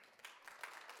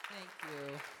Thank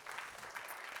you.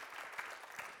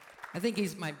 I think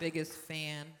he's my biggest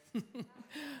fan.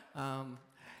 um,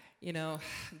 you know,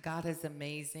 God is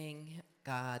amazing.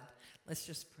 God, let's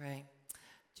just pray.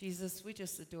 Jesus, we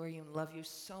just adore you and love you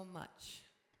so much.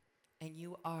 And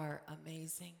you are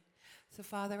amazing. So,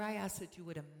 Father, I ask that you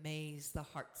would amaze the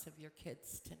hearts of your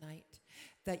kids tonight,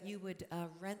 that you would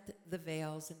rent the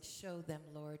veils and show them,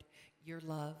 Lord, your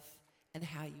love and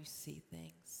how you see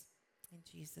things. In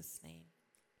Jesus' name,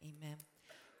 amen.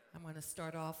 I'm going to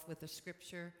start off with a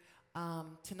scripture.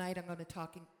 Tonight, I'm going to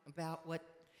talk about what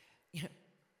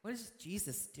is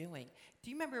Jesus doing? Do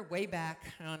you remember way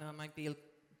back? I don't know, I might be a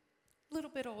little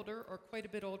bit older or quite a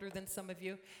bit older than some of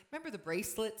you. Remember the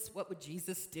bracelets? What would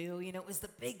Jesus do? You know, it was the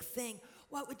big thing.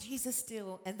 What would Jesus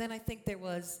do? And then I think there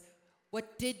was,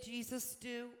 what did Jesus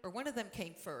do? Or one of them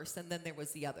came first, and then there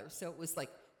was the other. So it was like,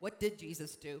 what did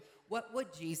Jesus do? What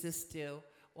would Jesus do?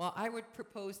 Well, I would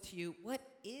propose to you, what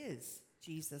is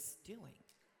Jesus doing?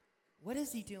 What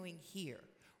is he doing here?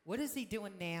 What is he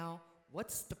doing now?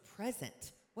 What's the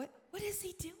present? What is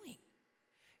he doing?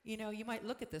 You know, you might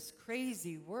look at this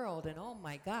crazy world and oh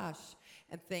my gosh,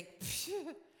 and think,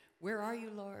 where are you,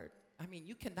 Lord? I mean,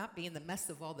 you cannot be in the mess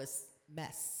of all this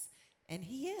mess. And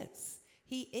he is.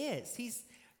 He is. He's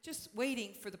just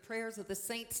waiting for the prayers of the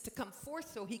saints to come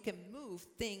forth so he can move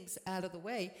things out of the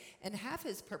way and have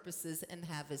his purposes and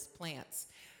have his plans.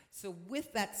 So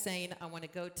with that saying, I want to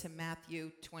go to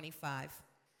Matthew 25.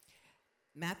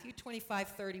 Matthew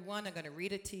 25:31, I'm going to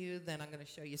read it to you, then I'm going to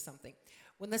show you something.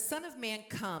 When the Son of Man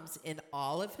comes in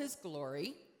all of his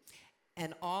glory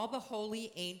and all the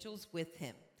holy angels with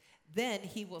him, then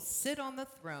he will sit on the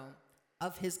throne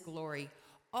of his glory.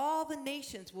 All the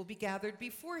nations will be gathered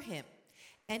before him,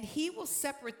 and he will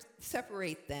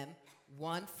separate them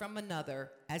one from another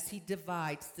as he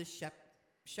divides the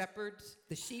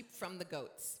the sheep from the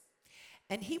goats.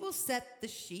 And he will set the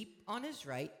sheep on his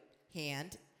right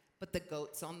hand, but the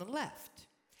goats on the left.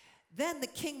 Then the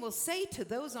king will say to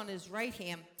those on his right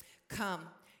hand, come,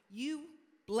 you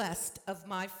blessed of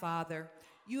my Father.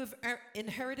 You have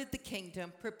inherited the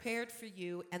kingdom prepared for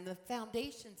you and the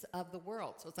foundations of the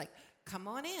world. So it's like, come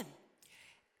on in.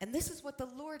 And this is what the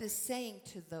Lord is saying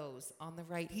to those on the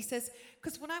right. He says,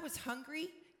 because when I was hungry,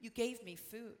 you gave me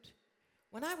food.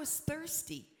 When I was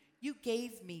thirsty, you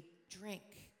gave me drink.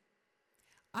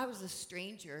 I was a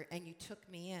stranger and you took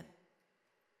me in.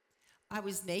 I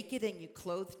was naked and you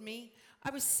clothed me.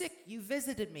 I was sick, you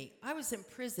visited me. I was in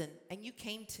prison and you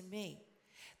came to me.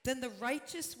 Then the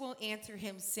righteous will answer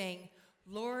him saying,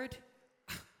 Lord,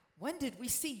 when did we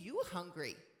see you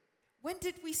hungry? When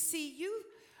did we see you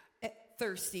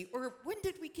thirsty? Or when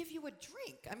did we give you a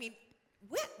drink? I mean,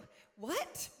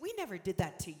 what? We never did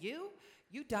that to you.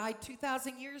 You died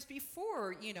 2,000 years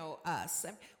before, us.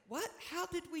 I mean, what? How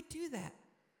did we do that?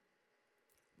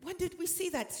 When did we see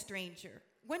that stranger?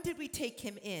 When did we take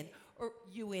him in, or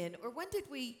you in? Or when did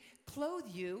we clothe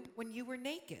you when you were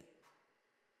naked?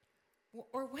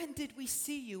 Or when did we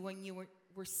see you when you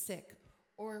were sick?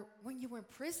 Or when you were in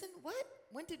prison? What?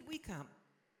 When did we come?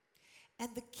 And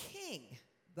the king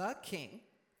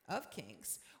of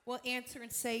kings, will answer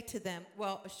and say to them,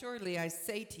 well, assuredly I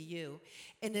say to you,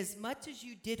 inasmuch as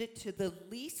you did it to the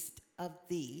least of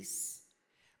these,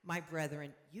 my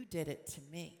brethren, you did it to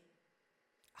me.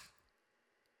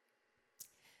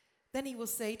 Then he will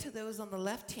say to those on the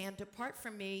left hand, depart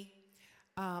from me,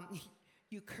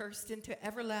 you cursed, into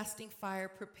everlasting fire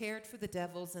prepared for the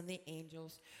devils and the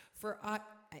angels,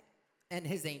 and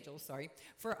his angels, sorry.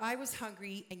 For I was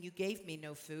hungry and you gave me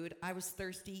no food. I was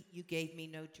thirsty, you gave me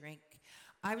no drink.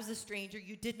 I was a stranger,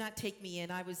 you did not take me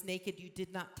in. I was naked, you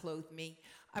did not clothe me.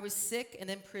 I was sick and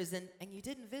in prison, and you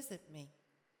didn't visit me.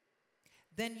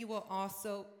 Then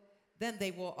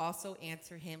they will also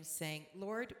answer him, saying,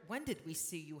 Lord, when did we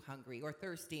see you hungry or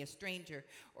thirsty, a stranger,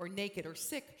 or naked, or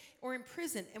sick, or in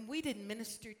prison, and we didn't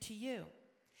minister to you?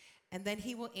 And then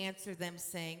he will answer them,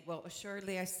 saying, well,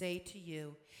 assuredly I say to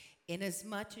you,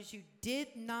 inasmuch as you did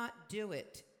not do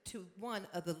it to one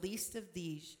of the least of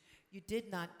these, you did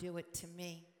not do it to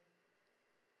me.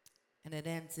 And it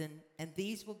ends in, and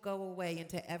these will go away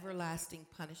into everlasting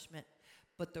punishment,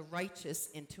 but the righteous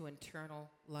into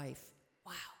eternal life.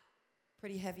 Wow.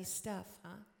 Pretty heavy stuff,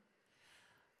 huh?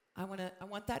 I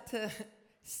want that to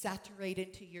saturate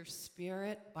into your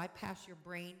spirit, bypass your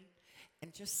brain,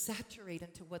 and just saturate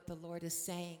into what the Lord is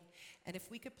saying. And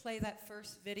if we could play that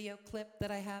first video clip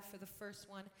that I have for the first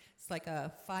one, it's like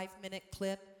a 5-minute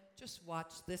clip. Just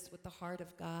watch this with the heart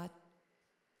of God,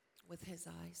 with his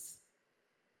eyes.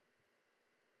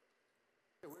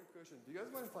 Hey, weird question. Do you guys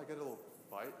mind if I get a little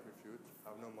bite of your food? I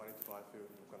have no money to buy food.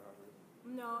 I'm kind of hungry.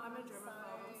 No, I'm a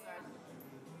germaphobe. I'm sorry.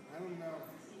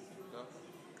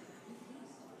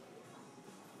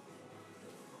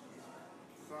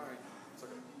 Sorry. It's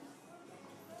okay.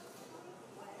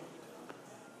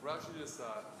 We're actually just,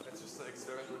 it's just an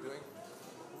experiment we're doing.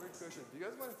 Weird question. Do you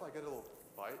guys mind if I get a little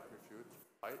bite of your food?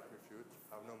 Bite of your food?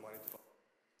 I have no money to buy.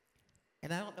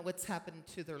 And I don't know what's happened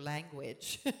to their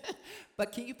language.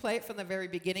 But can you play it from the very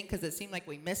beginning? Because it seemed like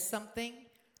we missed something.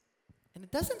 And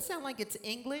it doesn't sound like it's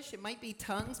English. It might be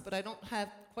tongues, but I don't have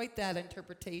quite that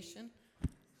interpretation.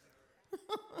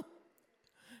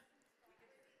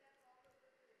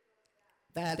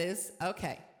 That is?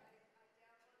 Okay.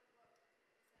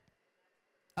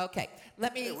 Okay.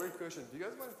 Let Hey, me. weird question. Do you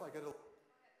guys mind if I get a little...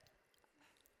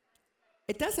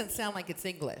 It doesn't sound like it's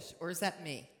English. Or is that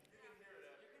me?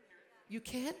 You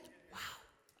can?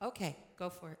 Wow. Okay. Go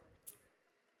for it.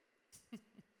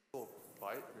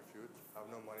 bite of your food? I have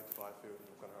no money to buy food.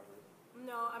 I'm kind of hungry.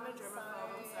 No, I'm a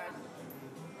germaphobe. I'm sorry.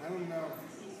 I don't know.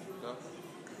 No?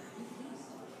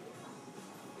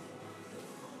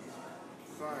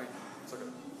 Sorry. It's okay.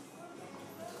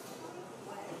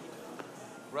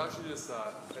 We're actually just,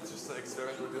 it's just an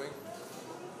experiment we're doing.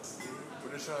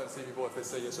 We're just trying to see people if they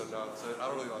say yes or no. So I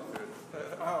don't really want food.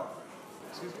 Oh.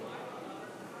 Excuse me.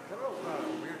 Kind of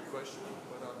a weird question,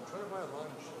 but I'm trying to buy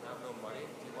lunch and have no money.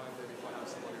 Do you mind maybe if I have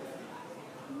some money?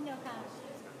 No cash.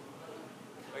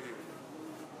 Thank you.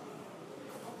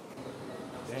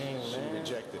 Dang, she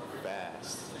rejected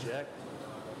fast. Jack?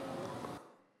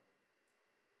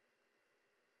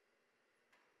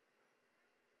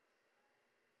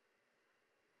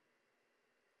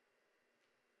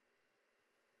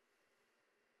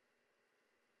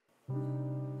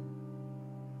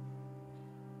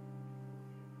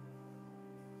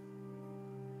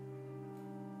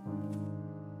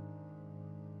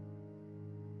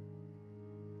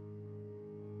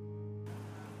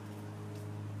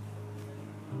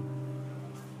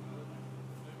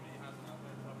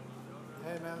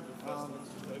 Hey man,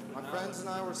 my friends and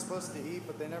I were supposed to eat,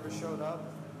 but they never showed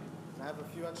up. I have a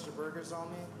few extra burgers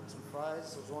on me, some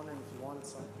fries. I was wondering if you wanted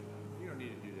some. You don't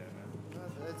need to do that, man.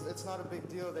 It's not a big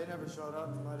deal. They never showed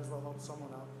up. You might as well help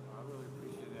someone out. I really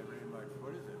appreciate that very much.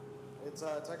 What is it? It's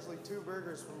actually 2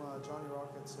 burgers from Johnny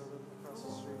Rockets over across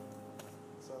the street.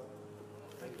 So,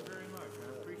 Thank you very much, man.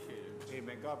 I appreciate it. Hey,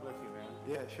 man, God bless you, man.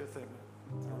 yeah, sure thing.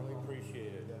 I really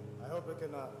appreciate it. Yeah, I hope it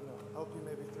can help you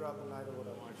maybe throughout the night or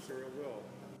whatever. I sure will.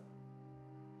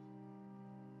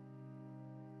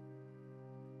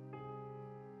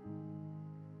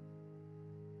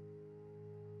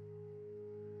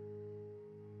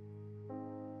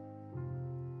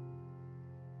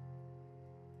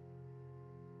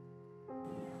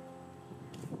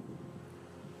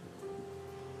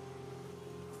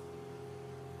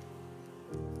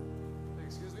 Hey,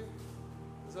 excuse me?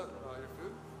 Is that your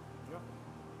food? Yeah.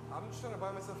 I'm just trying to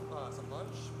buy myself some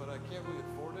lunch, but I can't really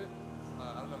afford it.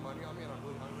 I don't have money on me and I'm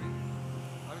really hungry.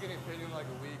 I'm getting paid in like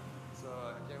a week, so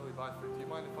I can't really buy food. Do you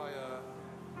mind if I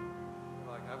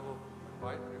like have a little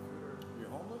bite of your food? Or...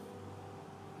 You're homeless?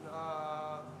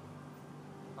 I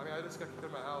mean, I just got kicked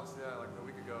out of my house, yeah, like a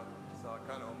week ago, so I'm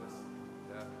kind of homeless.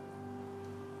 Yeah.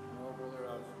 No, brother,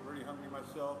 I was pretty hungry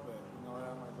myself, but you know what?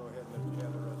 I'm going to go ahead and let you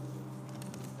have the rest of it.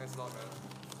 Thanks a lot, man.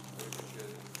 Really appreciate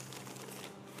it.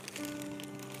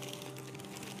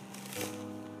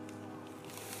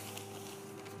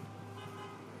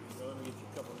 So let me get you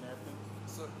a couple napkins.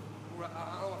 So,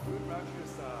 I don't want food, we're actually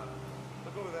just,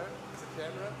 look over there, it's a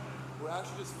camera. We're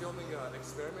actually just filming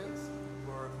experiments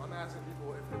where I'm asking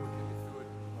people if they would give me food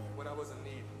when I was in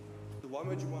need. Why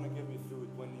would you want to give me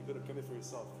food when you could have given it for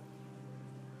yourself?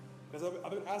 Because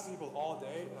I've been asking people all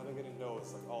day, and I've been getting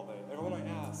no's like all day. Everyone I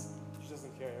ask, she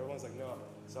doesn't care. Everyone's like, no,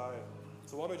 sorry.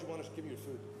 So why would you want to give me your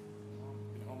food?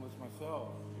 I've been homeless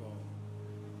myself, so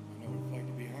I know what it's like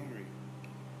to be hungry.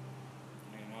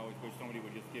 And I always wish somebody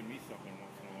would just give me something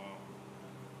once in a while.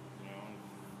 You know,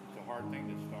 it's a hard thing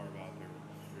to starve out there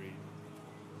on the street.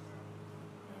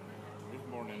 There's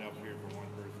more than enough here for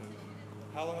one person.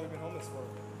 How long have you been homeless for?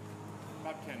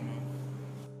 About 10 months.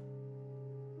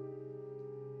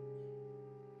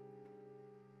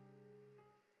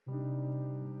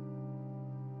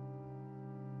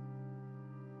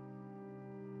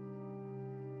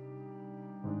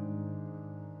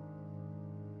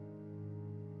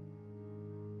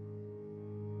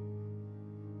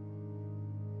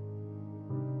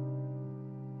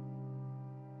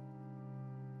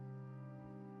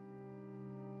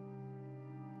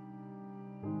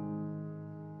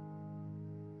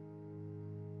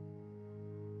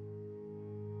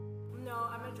 No,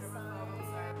 I'm a germaphobe. I'm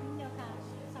sorry. No cash.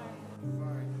 Sorry.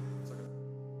 Sorry. It's okay.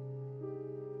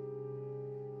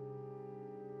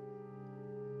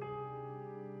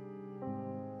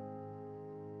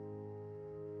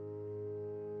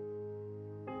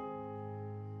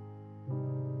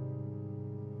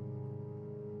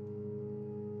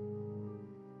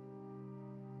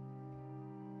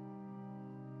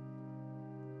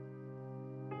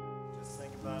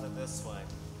 about it this way.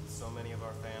 So many of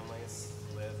our families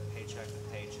live paycheck to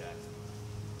paycheck.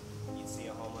 You see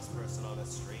a homeless person on the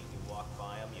street, you walk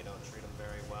by them, you don't treat them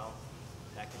very well.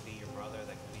 That could be your brother,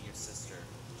 that could be your sister,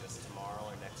 just tomorrow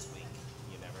or next week.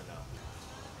 You never know.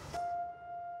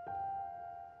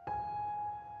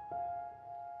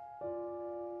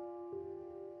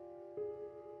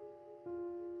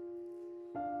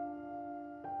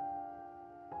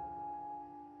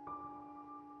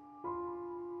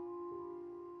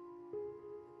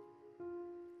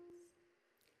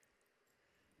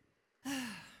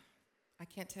 I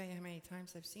can't tell you how many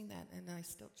times I've seen that, and I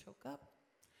still choke up.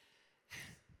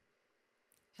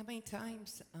 How many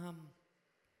times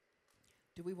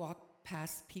do we walk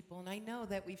past people, and I know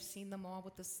that we've seen them all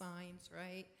with the signs,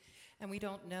 right? And we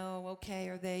don't know, okay,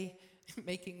 are they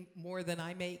making more than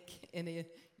I make in a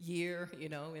year,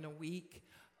 in a week?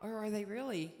 Or are they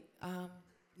really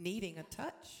needing a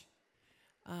touch?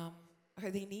 Are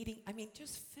they needing,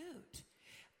 just food?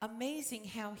 Amazing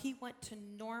how he went to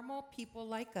normal people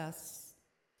like us,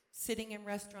 sitting in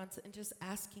restaurants and just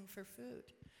asking for food.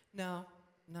 No,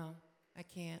 I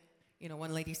can't.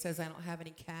 One lady says, I don't have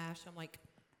any cash. I'm like,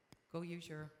 go use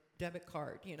your debit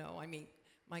card,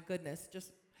 my goodness,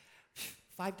 just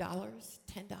 $5, $10.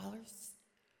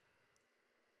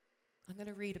 I'm going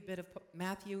to read a bit of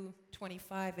Matthew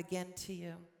 25 again to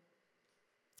you.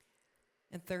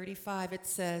 In 35, it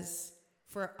says,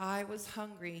 for I was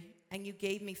hungry, and you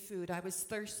gave me food. I was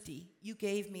thirsty. You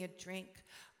gave me a drink.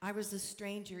 I was a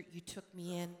stranger. You took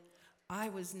me in. I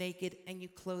was naked, and you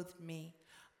clothed me.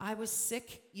 I was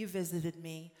sick. You visited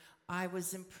me. I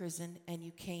was in prison, and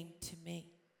you came to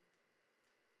me.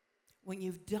 When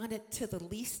you've done it to the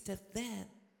least of them,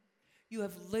 you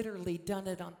have literally done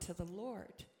it unto the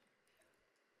Lord.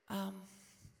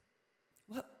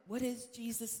 What is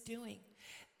Jesus doing?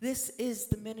 This is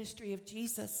the ministry of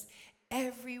Jesus.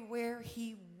 Everywhere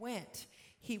he went,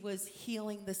 he was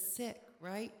healing the sick,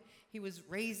 right? He was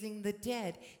raising the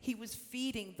dead. He was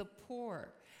feeding the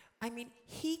poor.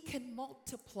 He can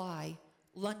multiply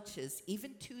lunches.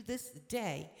 Even to this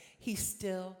day, he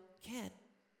still can.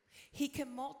 He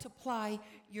can multiply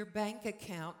your bank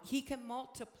account. He can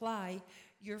multiply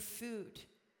your food.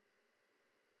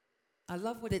 I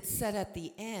love what it said at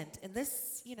the end. And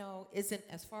this, isn't,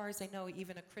 as far as I know,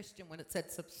 even a Christian when it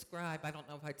said subscribe. I don't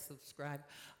know if I'd subscribe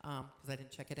because I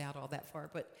didn't check it out all that far.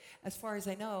 But as far as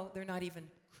I know, they're not even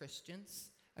Christians,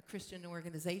 a Christian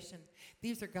organization.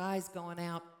 These are guys going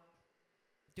out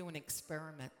doing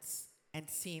experiments and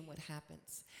seeing what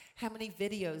happens. How many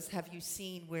videos have you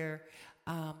seen where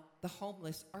the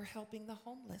homeless are helping the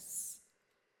homeless?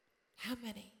 How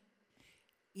many?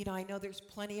 I know there's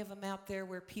plenty of them out there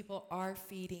where people are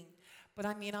feeding, but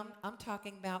I'm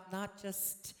talking about not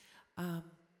just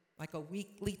like a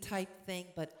weekly type thing,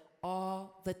 but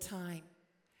all the time.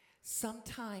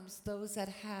 Sometimes those that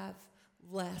have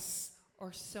less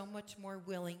are so much more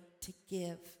willing to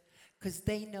give because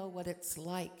they know what it's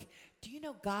like. Do you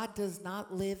know God does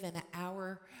not live in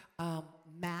our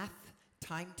math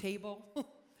timetable?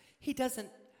 He doesn't.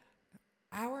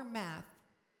 Our math,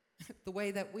 the way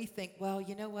that we think, well,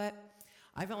 you know what?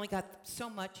 I've only got so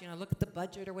much, look at the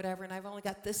budget or whatever, and I've only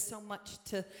got this so much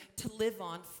to live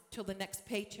on till the next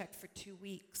paycheck for 2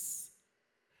 weeks.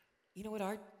 You know what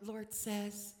our Lord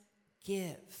says?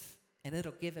 Give, and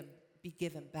it'll be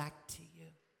given back to you.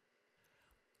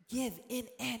 Give in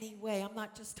any way. I'm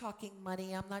not just talking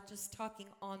money. I'm not just talking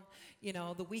on,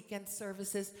 the weekend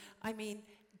services.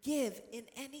 Give in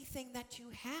anything that you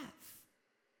have.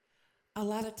 A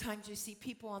lot of times you see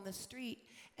people on the street,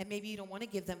 and maybe you don't want to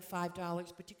give them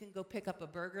 $5, but you can go pick up a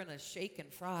burger and a shake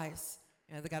and fries.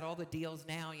 They got all the deals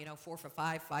now, 4 for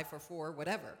 $5, 5 for $4,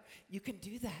 whatever. You can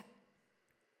do that.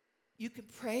 You can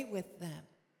pray with them.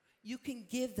 You can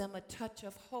give them a touch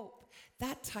of hope,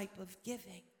 that type of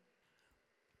giving.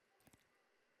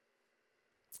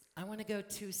 I want to go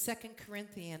to 2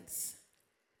 Corinthians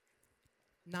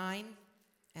 9,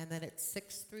 and then it's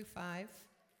 6 through 5.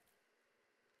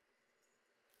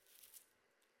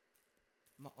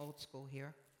 I'm old school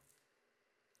here.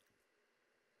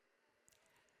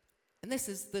 And this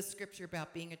is the scripture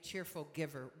about being a cheerful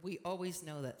giver. We always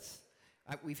know this.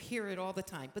 We hear it all the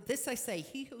time. But this I say,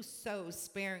 he who sows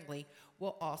sparingly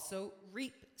will also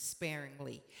reap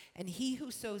sparingly. And he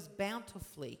who sows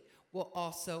bountifully will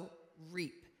also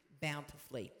reap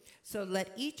bountifully. So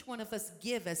let each one of us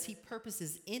give as he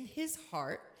purposes in his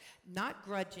heart, not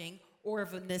grudging or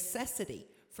of a necessity,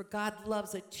 for God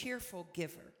loves a cheerful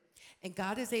giver. And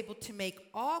God is able to make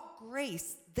all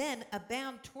grace then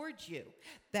abound towards you,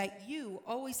 that you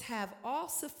always have all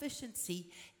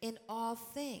sufficiency in all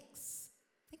things.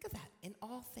 Think of that, in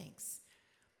all things.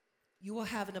 You will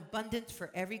have an abundance for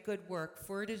every good work,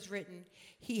 for it is written,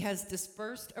 he has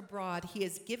dispersed abroad, he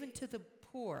has given to the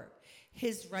poor,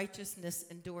 his righteousness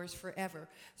endures forever.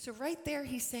 So right there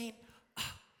he's saying,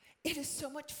 oh, it is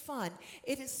so much fun.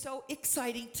 It is so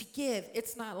exciting to give.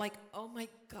 It's not like, oh my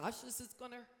gosh, this is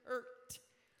going to hurt.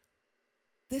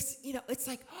 This, it's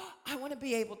like, oh, I want to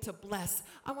be able to bless.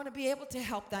 I want to be able to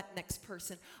help that next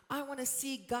person. I want to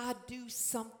see God do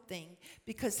something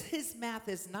because his math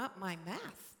is not my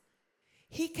math.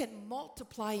 He can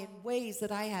multiply in ways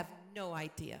that I have no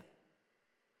idea.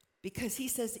 Because he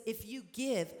says, if you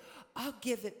give, I'll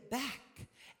give it back.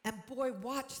 And boy,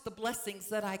 watch the blessings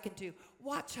that I can do.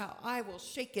 Watch how I will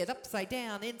shake it upside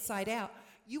down, inside out.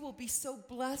 You will be so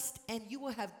blessed and you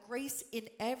will have grace in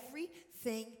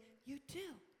everything you do.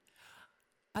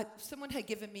 Someone had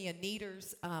given me a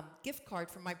Kneaders gift card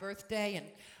for my birthday, and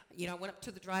I went up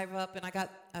to the drive-up, and I got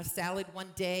a salad one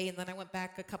day, and then I went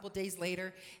back a couple days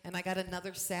later, and I got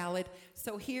another salad.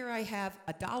 So here I have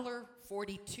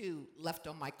 $1.42 left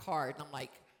on my card, and I'm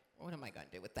like, what am I going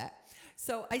to do with that?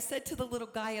 So I said to the little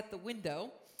guy at the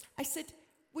window, I said,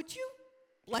 would you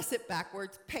bless it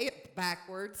backwards, pay it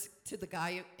backwards to the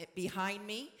guy behind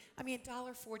me? I mean,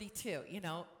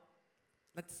 $1.42,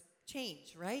 let's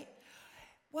change, right?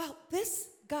 Well, this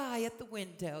guy at the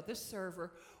window, the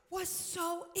server, was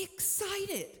so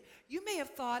excited. You may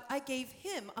have thought I gave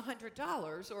him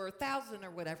 $100 or $1,000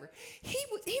 or whatever. He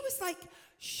was like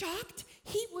shocked.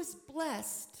 He was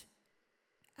blessed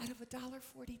out of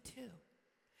 $1.42.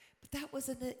 But that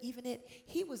wasn't even it.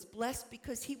 He was blessed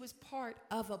because he was part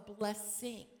of a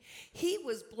blessing. He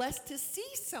was blessed to see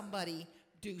somebody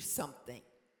do something.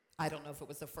 I don't know if it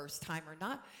was the first time or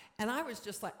not. And I was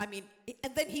just like, and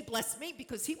then he blessed me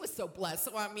because he was so blessed.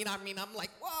 So I'm like,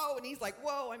 whoa. And he's like,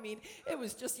 whoa. It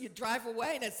was just, you drive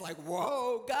away and it's like,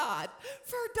 whoa, God,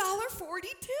 for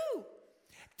 $1.42.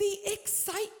 The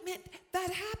excitement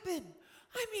that happened.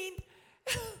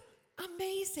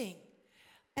 Amazing.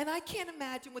 And I can't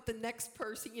imagine what the next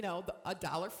person,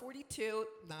 $1.42,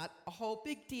 not a whole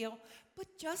big deal, but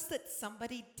just that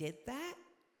somebody did that.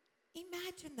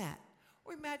 Imagine that.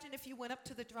 Or imagine if you went up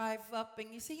to the drive-up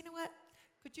and you say, you know what,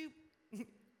 could you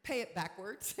pay it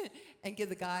backwards and give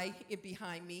the guy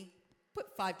behind me,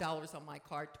 put $5 on my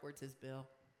card towards his bill,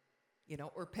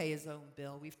 or pay his own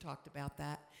bill. We've talked about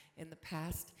that in the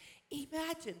past.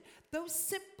 Imagine those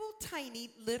simple,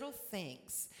 tiny little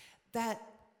things that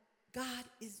God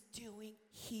is doing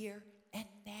here and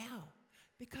now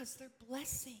because they're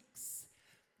blessings.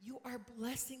 You are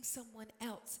blessing someone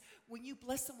else. When you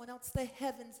bless someone else, the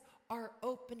heavens are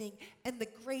opening and the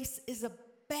grace is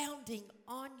abounding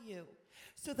on you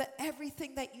so that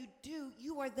everything that you do,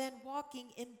 you are then walking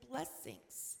in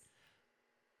blessings.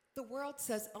 The world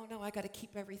says, oh no, I got to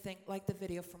keep everything like the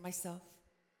video for myself.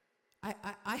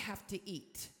 I have to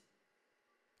eat.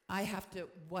 I have to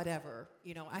whatever,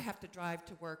 I have to drive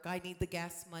to work. I need the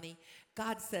gas money.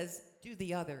 God says, do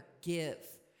the other, give.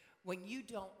 When you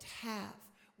don't have,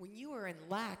 when you are in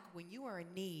lack, when you are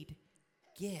in need,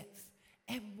 give.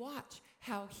 And watch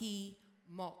how he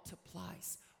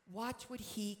multiplies. Watch what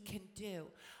he can do.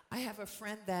 I have a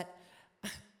friend that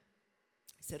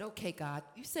said, okay, God,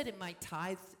 you said in my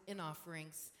tithes and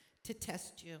offerings to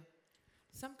test you.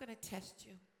 So I'm going to test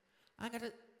you. I'm going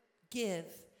to give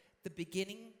the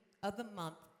beginning of the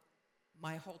month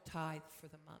my whole tithe for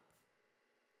the month.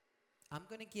 I'm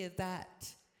going to give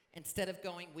that. Instead of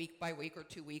going week by week or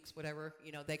 2 weeks, whatever,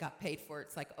 they got paid for.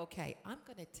 It's like, okay, I'm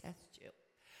going to test you.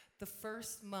 The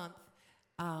first month,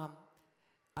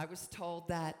 I was told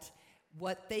that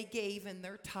what they gave in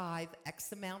their tithe,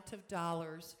 X amount of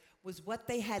dollars, was what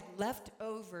they had left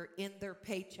over in their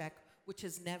paycheck, which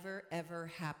has never, ever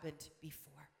happened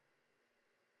before.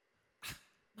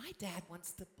 My dad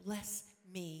wants to bless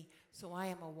me, so I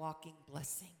am a walking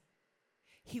blessing.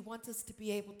 He wants us to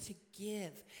be able to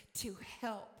give, to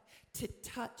help, to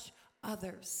touch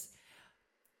others.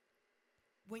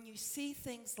 When you see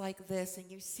things like this and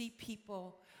you see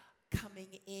people coming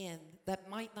in that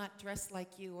might not dress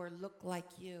like you or look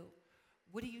like you,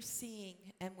 what are you seeing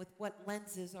and with what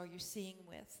lenses are you seeing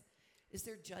with? Is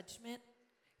there judgment?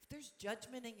 If there's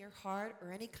judgment in your heart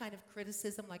or any kind of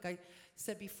criticism, like I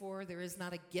said before, there is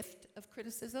not a gift of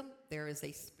criticism. There is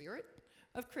a spirit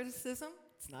of criticism.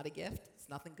 It's not a gift. It's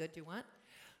nothing good you want.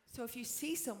 So if you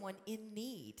see someone in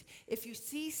need, if you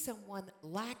see someone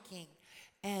lacking,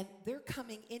 and they're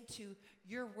coming into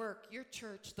your work, your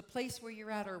church, the place where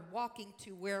you're at, or walking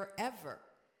to wherever,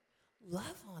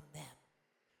 love on them.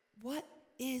 What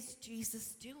is Jesus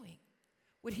doing?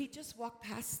 Would he just walk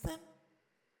past them?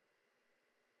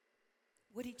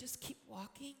 Would he just keep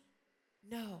walking?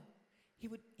 No.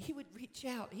 He would reach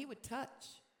out. He would touch.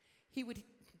 He would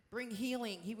bring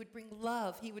healing. He would bring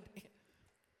love. He would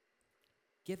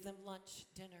give them lunch,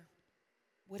 dinner,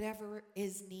 whatever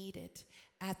is needed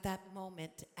at that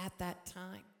moment, at that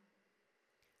time.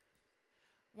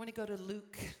 I want to go to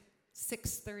Luke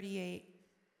 6:38.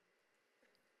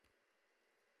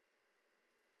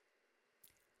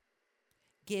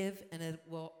 Give, and it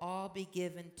will all be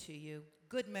given to you.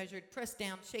 Good measured, pressed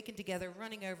down, shaken together,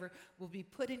 running over, will be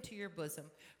put into your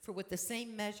bosom. For with the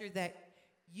same measure that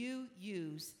you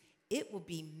use, it will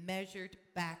be measured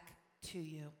back to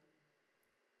you.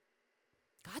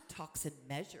 God talks in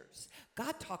measures.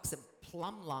 God talks in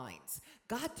plumb lines.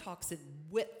 God talks in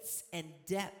widths and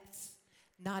depths,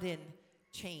 not in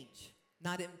change,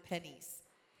 not in pennies.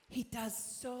 He does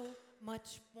so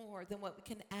much more than what we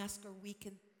can ask or we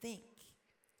can think.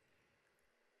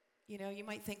 You know, you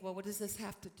might think, well, what does this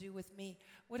have to do with me?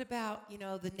 What about,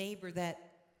 the neighbor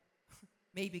that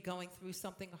may be going through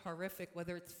something horrific,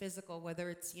 whether it's physical, whether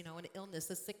it's, an illness,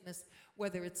 a sickness,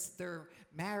 whether it's their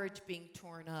marriage being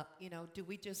torn up? Do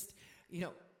we just,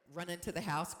 run into the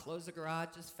house, close the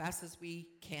garage as fast as we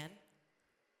can?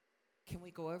 Can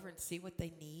we go over and see what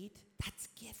they need? That's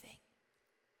giving.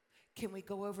 Can we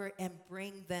go over and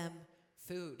bring them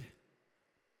food?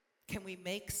 Can we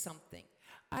make something?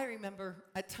 I remember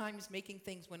at times making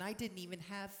things when I didn't even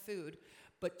have food,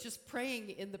 but just praying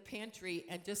in the pantry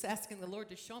and just asking the Lord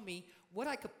to show me what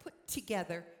I could put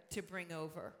together to bring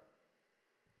over.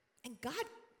 And God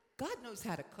knows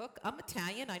how to cook. I'm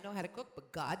Italian, I know how to cook,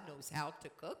 but God knows how to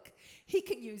cook. He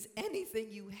can use anything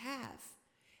you have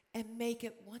and make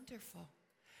it wonderful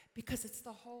because it's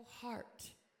the whole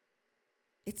heart.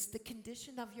 It's the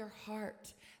condition of your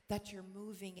heart that you're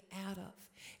moving out of.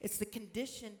 It's the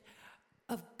condition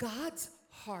of God's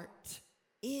heart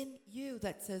in you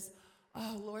that says,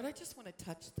 oh, Lord, I just want to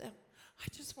touch them. I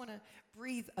just want to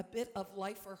breathe a bit of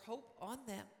life or hope on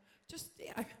them.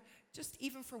 Just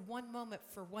even for one moment,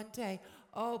 for one day.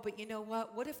 Oh, but you know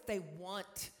what? What if they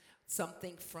want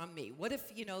something from me? What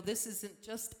if, this isn't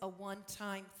just a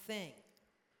one-time thing?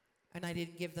 And I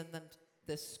didn't give them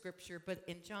this scripture, but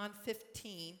in John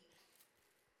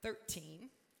 15:13,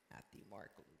 Matthew,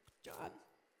 Mark, Luke, John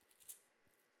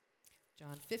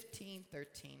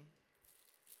 15:13.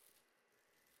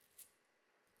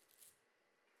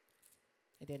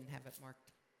 I didn't have it marked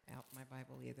out in my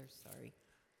Bible either, sorry.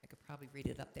 I could probably read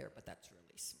it up there, but that's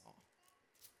really small.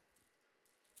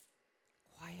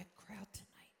 Quiet crowd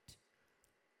tonight.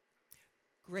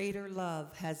 Greater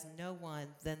love has no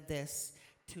one than this,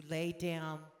 to lay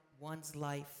down one's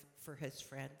life for his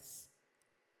friends.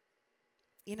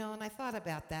 And I thought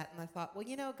about that, and I thought,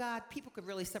 well, God, people could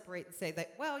really separate and say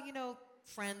that, well,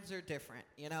 friends are different.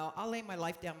 I'll lay my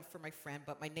life down for my friend,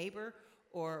 but my neighbor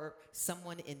or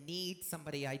someone in need,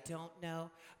 somebody I don't know.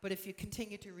 But if you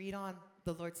continue to read on,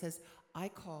 the Lord says, I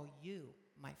call you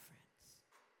my friends.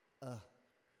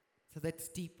 So that's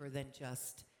deeper than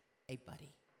just a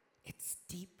buddy. It's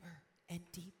deeper and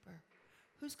deeper.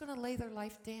 Who's going to lay their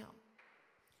life down?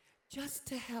 Just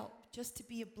to help, just to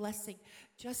be a blessing,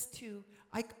 just to,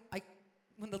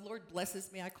 when the Lord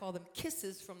blesses me, I call them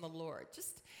kisses from the Lord.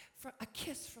 Just for a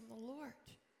kiss from the Lord.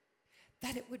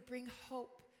 That it would bring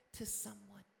hope to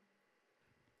someone.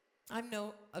 I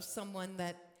know of someone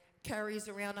that carries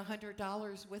around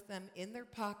 $100 with them in their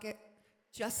pocket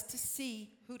just to see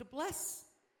who to bless.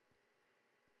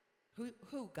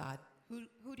 Who, God?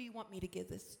 Who do you want me to give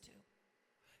this to?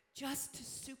 Just to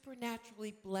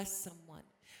supernaturally bless someone.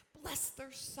 Bless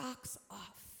their socks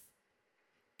off.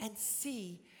 And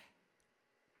see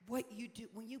what you do.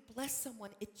 When you bless someone,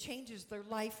 it changes their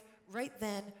life right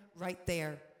then, right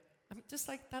there. I mean, just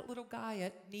like that little guy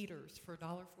at Neaters for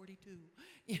 $1.42.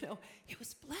 He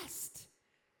was blessed.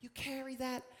 You carry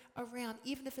that around,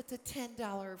 even if it's a $10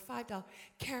 or $5,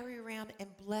 carry around and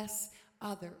bless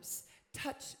others.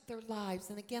 Touch their lives.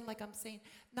 And again, like I'm saying,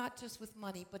 not just with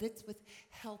money, but it's with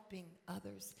helping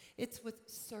others. It's with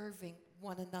serving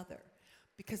one another,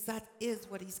 because that is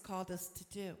what he's called us to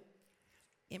do.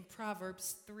 In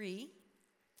Proverbs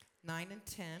 3:9 and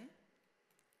 10,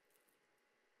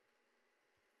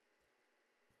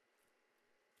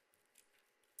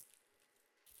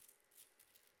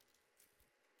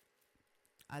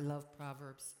 I love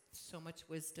Proverbs. So much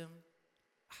wisdom.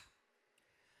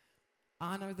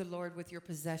 Honor the Lord with your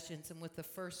possessions and with the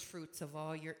first fruits of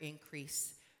all your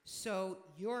increase. So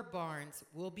your barns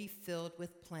will be filled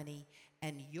with plenty,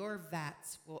 and your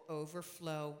vats will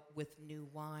overflow with new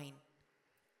wine.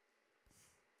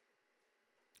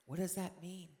 What does that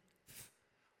mean?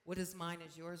 What is mine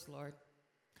is yours, Lord.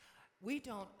 We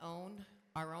don't own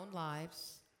our own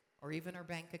lives or even our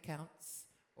bank accounts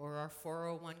or our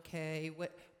 401k,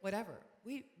 whatever.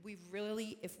 We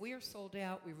really, if we are sold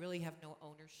out, we really have no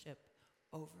ownership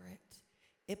over it.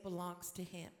 It belongs to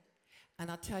him. And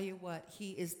I'll tell you what,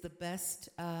 he is the best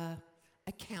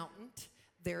accountant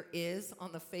there is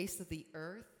on the face of the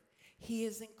earth. He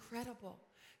is incredible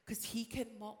because he can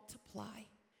multiply.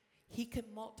 He can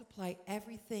multiply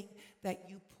everything that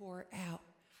you pour out,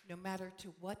 no matter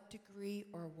to what degree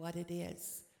or what it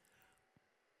is.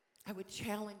 I would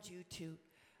challenge you to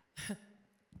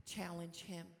challenge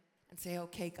him and say,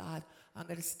 okay, God, I'm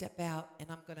going to step out and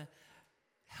I'm going to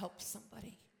help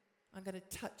somebody. I'm going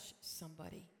to touch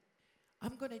somebody.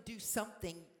 I'm going to do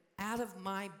something out of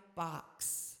my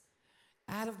box,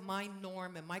 out of my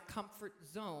norm and my comfort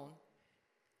zone,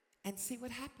 and see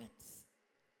what happens.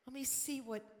 Let me see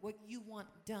what you want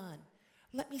done.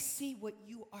 Let me see what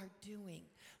you are doing.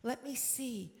 Let me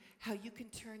see how you can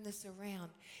turn this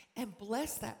around and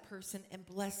bless that person and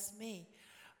bless me.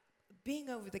 Being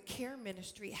over the care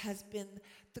ministry has been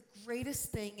the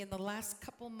greatest thing in the last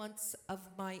couple months of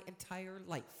my entire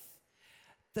life.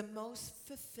 The most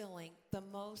fulfilling, the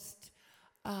most,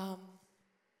 I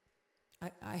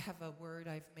have a word,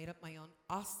 I've made up my own,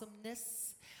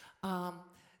 awesomeness.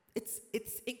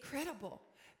 It's incredible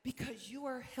because you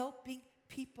are helping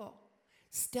people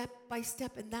step by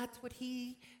step, and that's what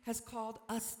he has called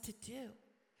us to do.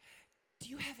 Do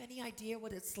you have any idea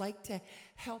what it's like to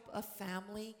help a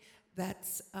family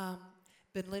that's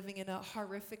been living in a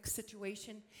horrific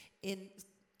situation in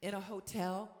a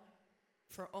hotel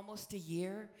for almost a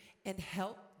year and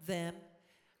help them?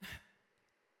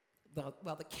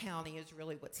 Well, the county is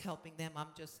really what's helping them.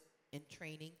 I'm just in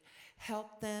training.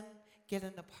 Help them get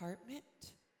an apartment.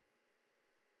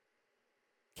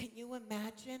 Can you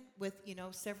imagine with,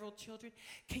 several children?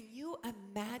 Can you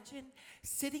imagine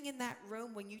sitting in that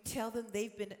room when you tell them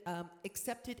they've been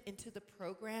accepted into the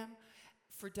program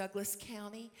for Douglas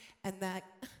County and that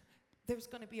there's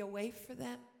going to be a way for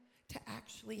them to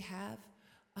actually have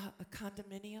a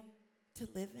condominium to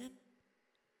live in?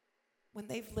 When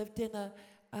they've lived in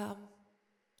I'm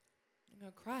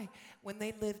going to cry. When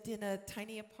they lived in a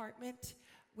tiny apartment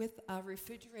with a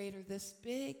refrigerator this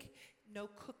big, no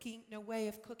cooking, no way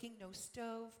of cooking, no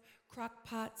stove, crock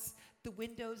pots, the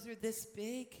windows are this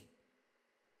big.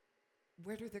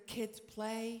 Where do their kids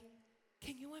play?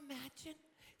 Can you imagine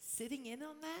sitting in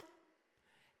on that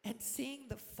and seeing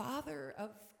the father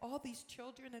of all these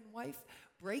children and wife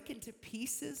break into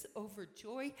pieces over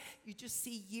joy? You just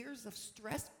see years of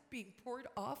stress being poured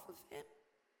off of him.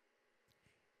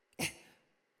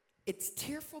 It's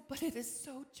tearful, but it is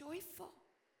so joyful.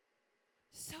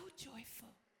 So joyful.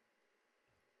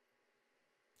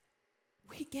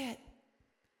 We get,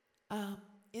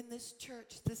 in this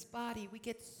church, this body, we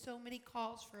get so many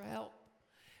calls for help.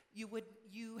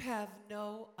 You have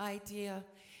no idea.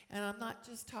 And I'm not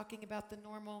just talking about the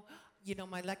normal,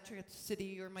 my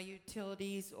electricity or my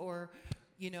utilities or,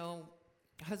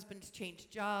 husbands change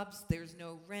jobs, there's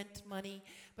no rent money.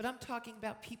 But I'm talking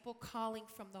about people calling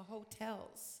from the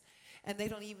hotels, and they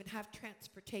don't even have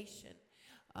transportation.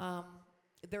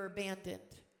 They're abandoned.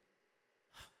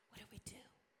 What do we do?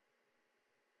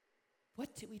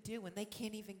 What do we do when they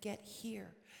can't even get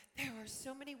here? There are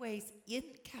so many ways in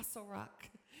Castle Rock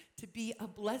to be a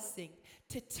blessing,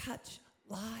 to touch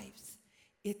lives.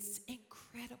 It's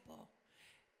incredible.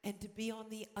 And to be on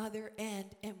the other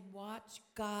end and watch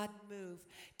God move,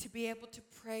 to be able to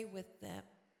pray with them,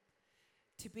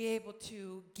 to be able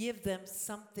to give them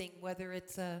something, whether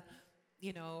it's a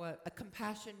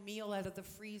compassion meal out of the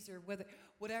freezer,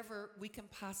 whatever we can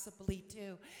possibly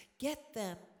do. Get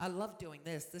them, I love doing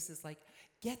this. This is like,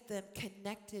 get them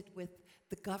connected with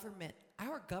the government.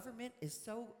 Our government is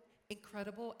so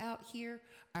incredible out here,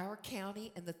 our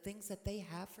county, and the things that they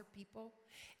have for people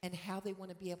and how they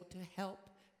want to be able to help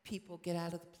people get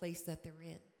out of the place that they're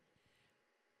in.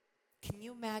 Can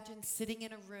you imagine sitting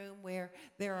in a room where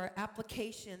there are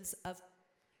applications of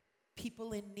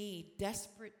people in need,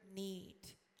 desperate need,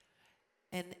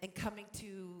 and coming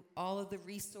to all of the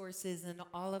resources and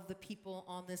all of the people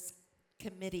on this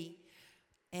committee,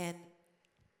 and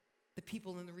the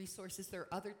people and the resources, there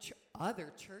are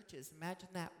other churches. Imagine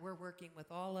that. We're working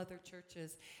with all other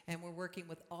churches, and we're working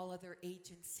with all other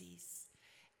agencies.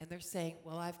 And they're saying,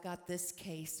 well, I've got this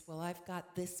case. Well, I've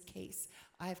got this case.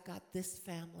 I've got this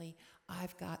family.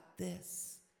 I've got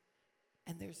this.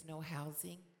 And there's no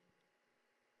housing.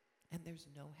 And there's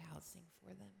no housing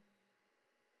for them.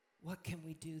 What can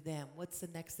we do then? What's the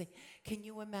next thing? Can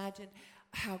you imagine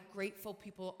how grateful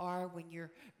people are when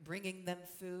you're bringing them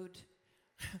food,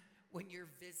 when you're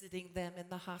visiting them in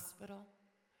the hospital,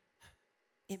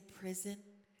 in prison,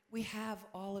 We have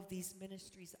all of these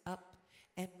ministries up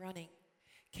and running.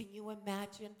 Can you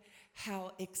imagine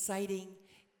how exciting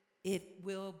it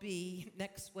will be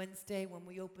next Wednesday when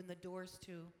we open the doors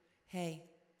to, hey,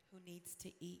 who needs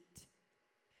to eat?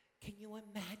 Can you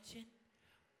imagine,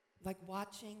 like,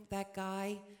 watching that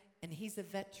guy, and he's a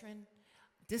veteran,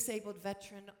 disabled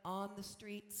veteran on the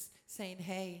streets saying,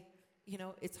 hey, you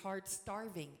know, it's hard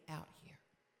starving out here.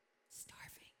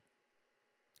 Starving.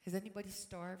 Has anybody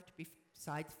starved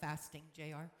besides fasting,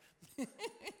 JR?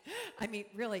 I mean,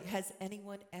 really, has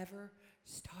anyone ever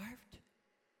starved?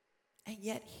 And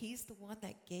yet he's the one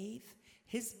that gave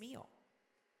his meal.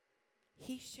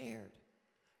 He shared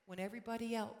when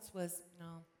everybody else was,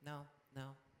 no, no,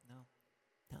 no, no,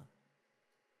 no.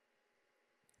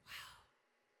 Wow.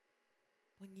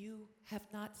 When you have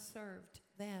not served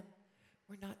them,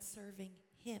 we're not serving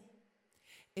him.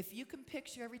 If you can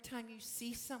picture every time you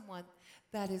see someone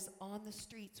that is on the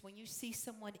streets, when you see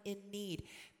someone in need,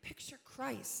 picture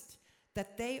Christ,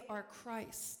 that they are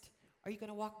Christ. Are you going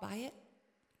to walk by it?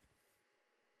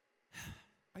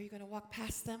 Are you going to walk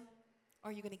past them?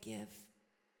 Or are you going to give?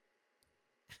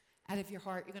 Out of your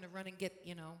heart, you're going to run and get,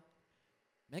 you know,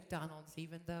 McDonald's,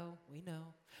 even though we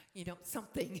know, you know,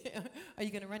 something. Are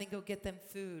you going to run and go get them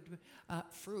food,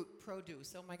 fruit,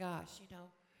 produce? Oh my gosh, you know.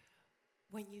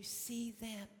 When you see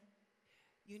them,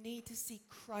 you need to see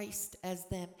Christ as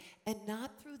them, and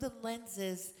not through the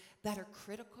lenses that are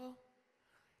critical,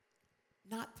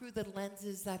 not through the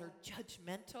lenses that are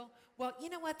judgmental. Well, you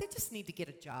know what? They just need to get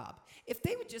a job. If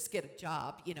they would just get a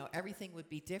job, you know, everything would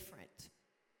be different.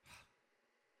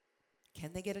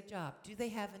 Can they get a job? Do they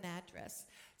have an address?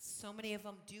 So many of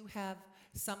them do have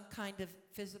some kind of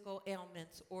physical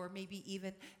ailments or maybe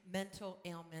even mental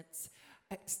ailments.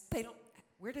 They don't.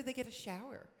 Where do they get a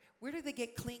shower? Where do they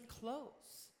get clean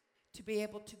clothes to be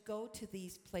able to go to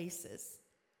these places?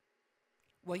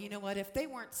 Well, you know what? If they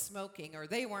weren't smoking or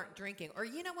they weren't drinking, or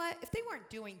you know what? If they weren't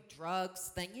doing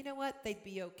drugs, then you know what? They'd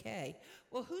be okay.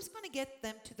 Well, who's going to get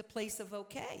them to the place of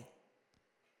okay?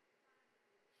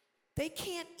 They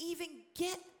can't even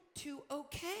get to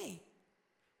okay.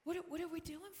 What are we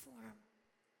doing for them?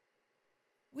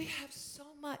 We have so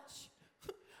much.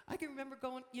 I can remember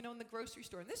going, you know, in the grocery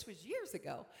store, and this was years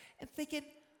ago, and thinking,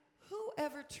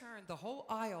 whoever turned the whole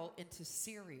aisle into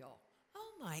cereal?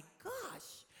 Oh my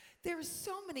gosh, there's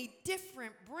so many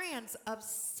different brands of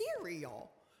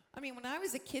cereal. I mean, when I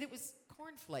was a kid, it was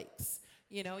cornflakes.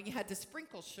 You know, you had to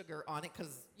sprinkle sugar on it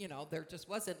because, you know, there just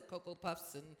wasn't Cocoa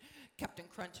Puffs and Captain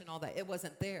Crunch and all that. It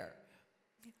wasn't there.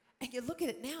 And you look at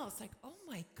it now, it's like, oh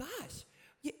my gosh,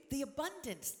 the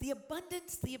abundance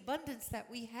that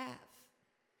we have.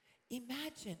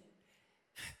 Imagine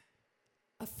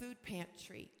a food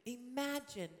pantry.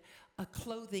 Imagine a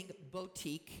clothing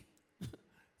boutique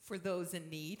for those in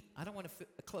need. I don't want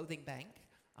a clothing bank.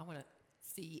 I want to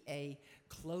see a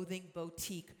clothing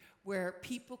boutique where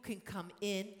people can come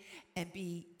in and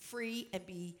be free and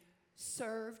be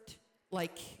served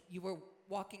like you were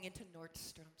walking into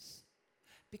Nordstrom's.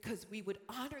 Because we would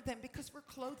honor them because we're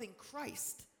clothing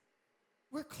Christ.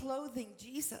 We're clothing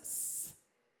Jesus.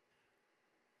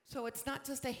 So it's not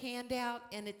just a handout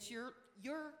and it's your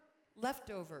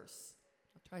leftovers.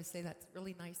 I'll try to say that's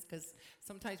really nice because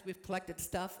sometimes we've collected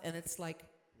stuff and it's like,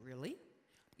 really?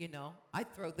 You know, I'd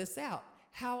throw this out.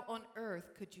 How on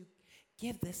earth could you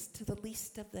give this to the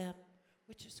least of them,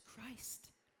 which is Christ?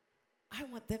 I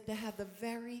want them to have the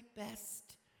very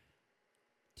best.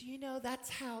 Do you know that's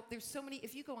how, there's so many,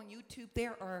 if you go on YouTube,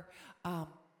 there are,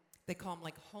 they call them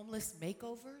like homeless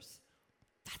makeovers.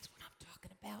 That's what I'm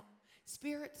talking about.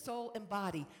 Spirit, soul, and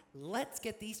body. Let's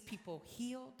get these people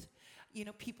healed. You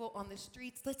know, people on the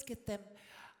streets, let's get them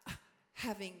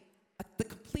having the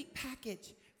complete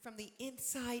package from the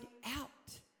inside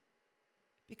out.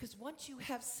 Because once you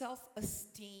have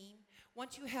self-esteem,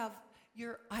 once you have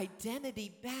your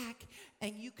identity back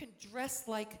and you can dress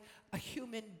like a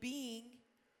human being,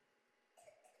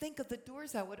 think of the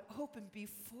doors that would open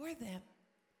before them.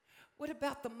 What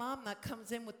about the mom that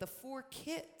comes in with the 4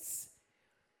 kids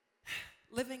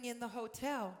living in the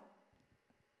hotel?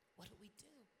 What do we do?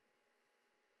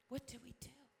 What do we do?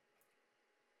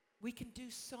 We can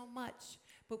do so much,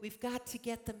 but we've got to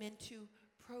get them into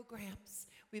programs.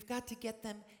 We've got to get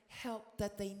them help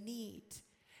that they need.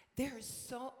 There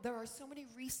are so many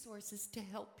resources to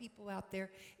help people out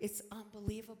there. It's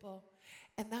unbelievable.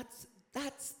 And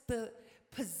that's the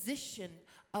position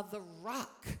of the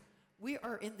rock. We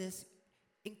are in this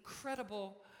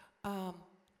incredible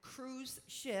cruise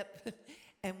ship,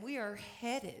 and we are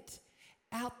headed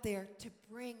out there to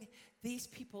bring these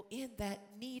people in that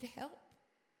need help.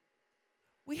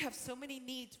 We have so many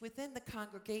needs within the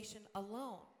congregation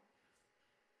alone.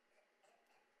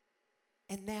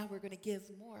 And now we're going to give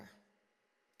more.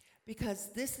 Because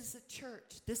this is a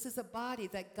church, this is a body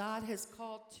that God has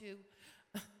called to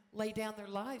lay down their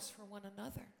lives for one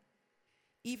another.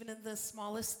 Even in the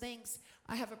smallest things.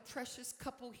 I have a precious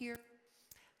couple here.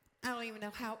 I don't even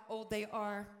know how old they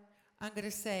are. I'm going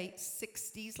to say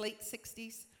 60s, late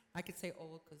 60s. I could say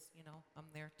old because, I'm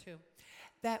there too.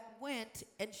 That went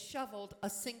and shoveled a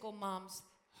single mom's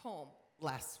home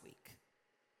last week.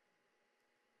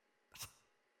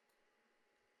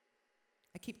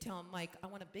 I keep telling Mike, I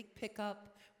want a big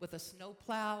pickup with a snow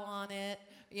plow on it,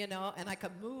 and I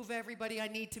can move everybody I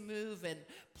need to move and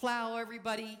plow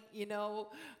everybody,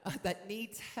 that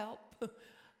needs help.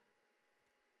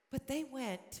 But they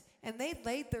went and they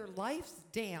laid their lives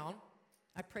down.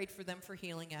 I prayed for them for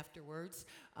healing afterwards,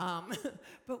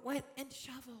 but went and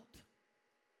shoveled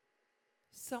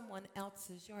someone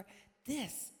else's yard.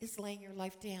 This is laying your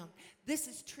life down. This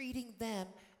is treating them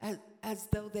as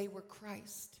though they were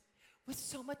Christ, with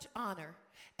so much honor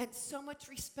and so much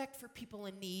respect for people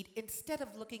in need, instead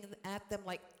of looking at them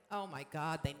like, oh my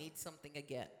God, they need something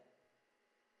again.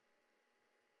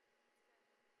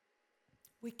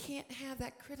 We can't have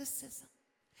that criticism,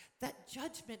 that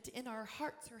judgment in our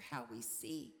hearts or how we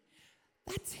see.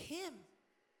 That's him.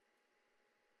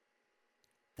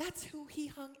 That's who he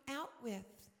hung out with.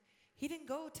 He didn't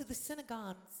go to the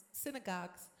synagogues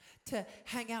to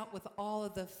hang out with all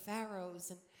of the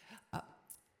pharaohs and,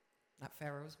 not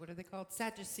pharaohs, what are they called?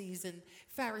 Sadducees and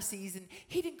Pharisees. And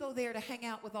he didn't go there to hang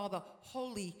out with all the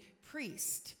holy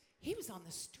priests. He was on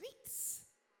the streets.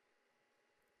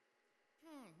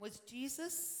 Was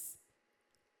Jesus,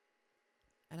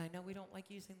 and I know we don't like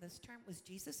using this term, was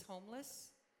Jesus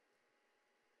homeless?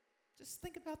 Just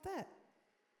think about that.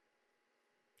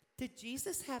 Did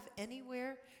Jesus have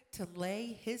anywhere to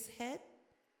lay his head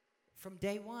from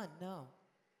day one? No.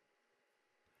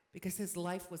 Because his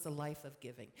life was a life of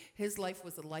giving. His life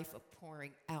was a life of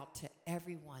pouring out to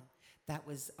everyone that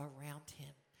was around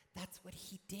him. That's what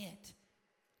he did.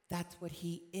 That's what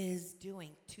he is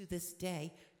doing to this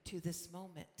day, to this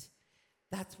moment.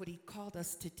 That's what he called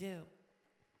us to do.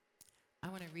 I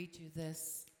want to read you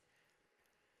this.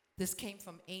 This came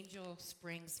from Angel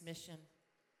Springs Mission.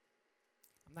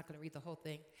 I'm not going to read the whole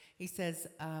thing. He says,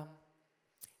 and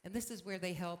this is where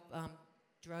they help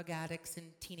drug addicts and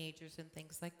teenagers and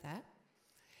things like that.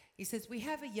 He says, we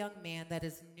have a young man that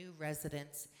is new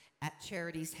residence at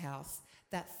Charity's house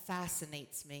that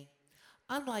fascinates me.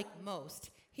 Unlike most,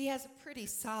 he has a pretty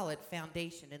solid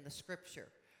foundation in the scripture,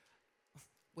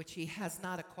 which he has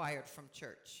not acquired from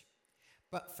church,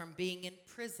 but from being in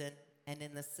prison and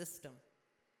in the system.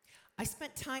 I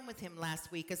spent time with him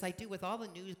last week, as I do with all the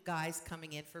new guys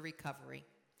coming in for recovery.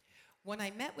 When I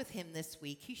met with him this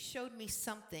week, he showed me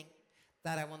something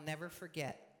that I will never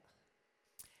forget.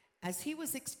 As he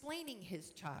was explaining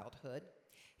his childhood,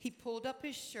 he pulled up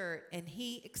his shirt and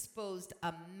he exposed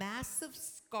a massive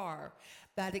scar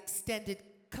that extended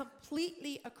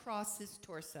completely across his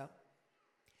torso.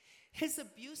 His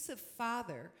abusive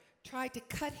father tried to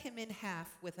cut him in half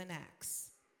with an axe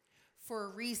for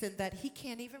a reason that he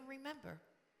can't even remember.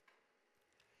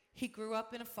 He grew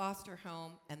up in a foster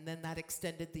home, and then that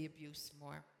extended the abuse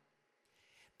more.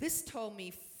 This told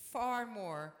me far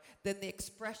more than the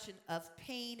expression of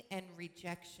pain and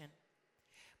rejection.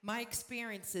 My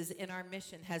experiences in our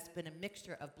mission has been a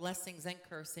mixture of blessings and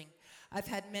cursing. I've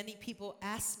had many people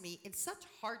ask me in such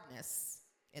hardness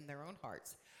in their own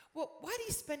hearts, well, why do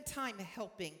you spend time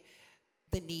helping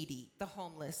the needy, the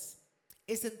homeless?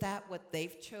 Isn't that what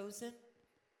they've chosen?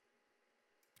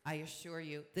 I assure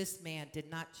you, this man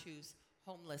did not choose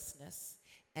homelessness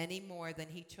any more than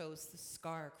he chose the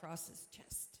scar across his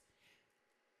chest.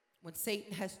 When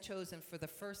Satan has chosen for the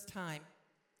first time,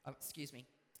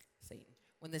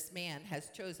 when this man has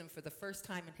chosen for the first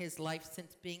time in his life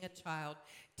since being a child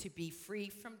to be free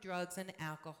from drugs and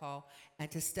alcohol and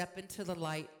to step into the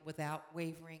light without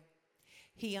wavering,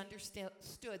 he understood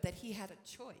that he had a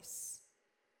choice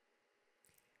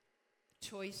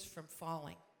from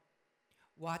falling.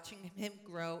 Watching him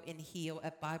grow and heal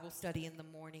at Bible study in the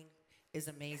morning is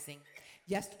amazing.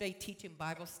 Yesterday, teaching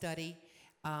Bible study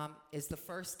is the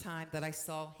first time that I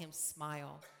saw him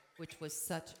smile, which was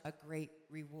such a great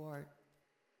reward.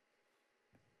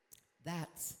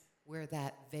 That's where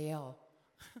that veil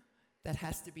that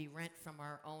has to be rent from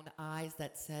our own eyes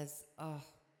that says,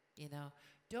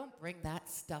 don't bring that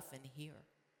stuff in here.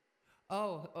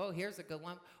 Oh, here's a good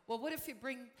one. Well, what if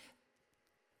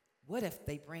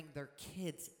they bring their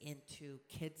kids into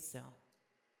Kids Zone?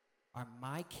 Are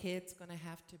my kids going to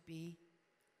have to be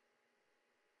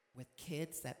with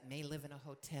kids that may live in a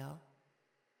hotel?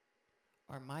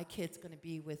 Are my kids going to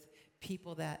be with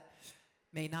people that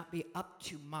may not be up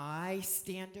to my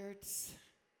standards.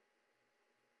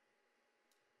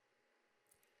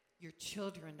 Your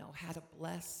children know how to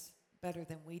bless better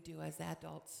than we do as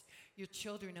adults. Your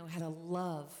children know how to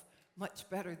love much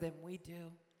better than we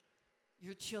do.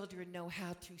 Your children know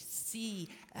how to see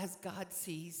as God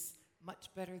sees much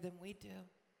better than we do.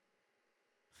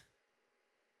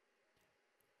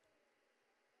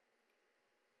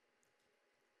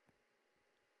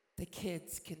 The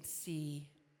kids can see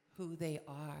who they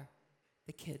are,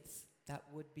 the kids that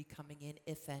would be coming in,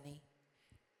 if any.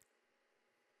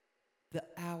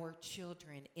 Our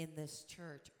children in this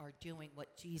church are doing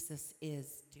what Jesus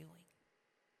is doing.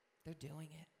 They're doing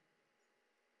it.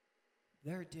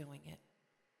 They're doing it.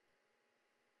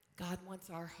 God wants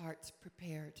our hearts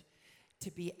prepared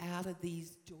to be out of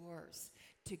these doors,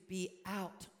 to be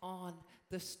out on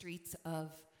the streets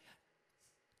of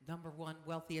 #1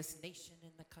 wealthiest nation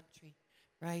in the country,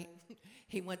 right?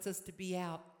 He wants us to be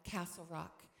out, Castle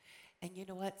Rock. And you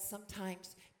know what?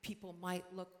 Sometimes people might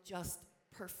look just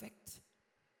perfect,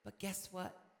 but guess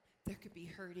what? There could be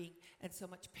hurting and so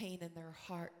much pain in their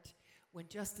heart when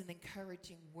just an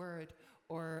encouraging word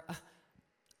or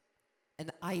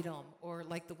an item, or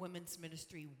like the women's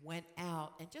ministry went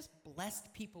out and just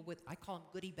blessed people with, I call them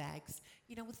goodie bags,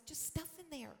 with just stuff in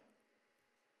there.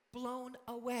 Blown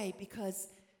away because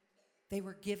they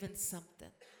were given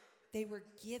something. They were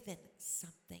given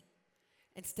something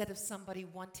instead of somebody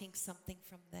wanting something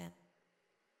from them.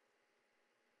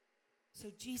 So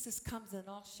Jesus comes in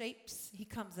all shapes. He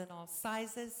comes in all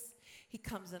sizes. He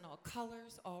comes in all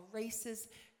colors, all races.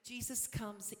 Jesus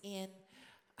comes in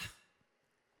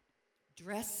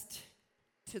dressed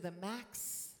to the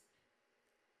max.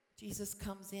 Jesus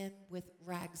comes in with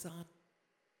rags on.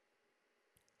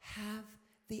 Have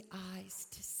the eyes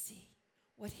to see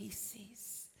what he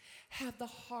sees. Have the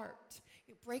heart.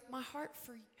 You break my heart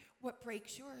for what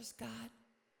breaks yours, God.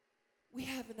 We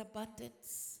have an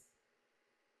abundance.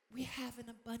 We have an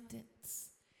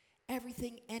abundance.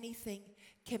 Everything, anything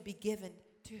can be given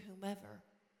to whomever.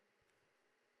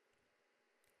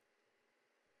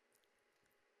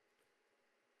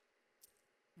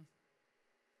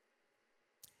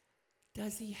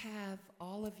 Does he have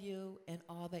all of you and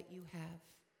all that you have?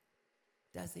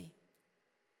 Does he?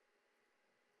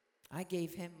 I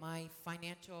gave him my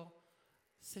financial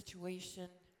situation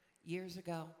years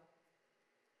ago.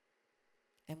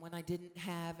 And when I didn't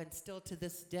have, and still to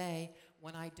this day,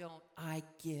 when I don't, I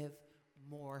give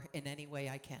more in any way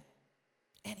I can.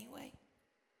 Anyway.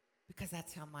 Because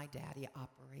that's how my daddy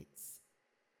operates.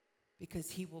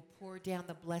 Because he will pour down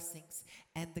the blessings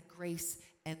and the grace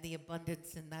and the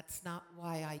abundance, and that's not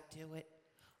why I do it.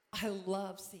 I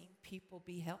love seeing people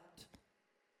be helped.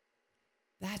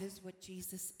 That is what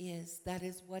Jesus is. That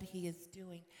is what he is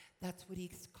doing. That's what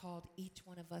he's called each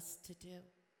one of us to do.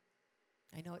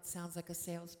 I know it sounds like a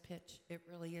sales pitch. It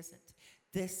really isn't.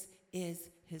 This is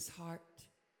his heart.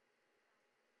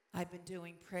 I've been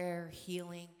doing prayer,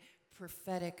 healing,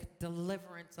 prophetic,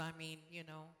 deliverance.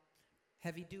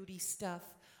 Heavy duty stuff.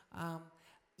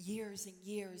 Years and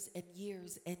years and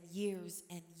years and years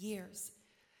and years.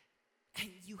 And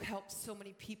you help so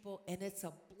many people, and it's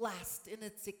a blast, and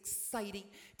it's exciting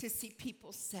to see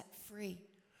people set free.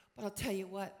 But I'll tell you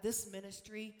what, this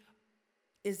ministry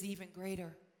is even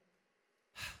greater.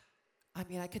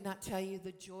 I could not tell you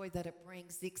the joy that it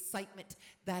brings, the excitement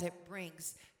that it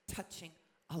brings, touching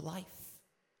a life,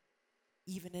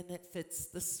 even if it fits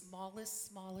the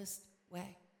smallest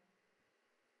way.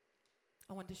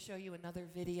 I wanted to show you another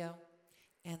video,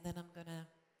 and then I'm going to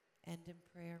end in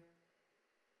prayer.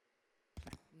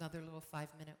 Another little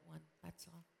 5-minute one, that's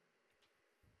all.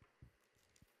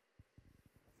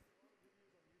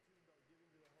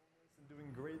 And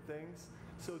doing great things.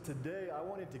 So today I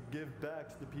wanted to give back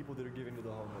to the people that are giving to the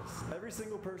homeless. Every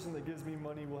single person that gives me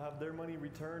money will have their money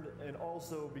returned and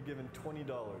also be given $20.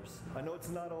 I know it's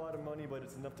not a lot of money, but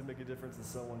it's enough to make a difference in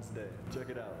someone's day. Check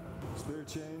it out. Spare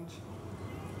change.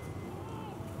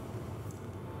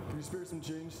 Can you spare some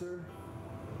change, sir?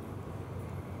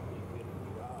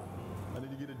 I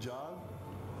need to get a job.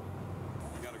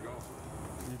 You gotta go.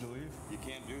 You need to leave? You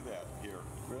can't do that here.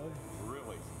 Really?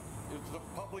 Really. It's a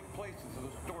public place. It's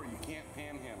a store. You can't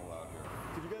panhandle out here.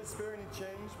 Could you guys spare any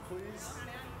change, please?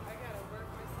 I gotta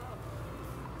work myself.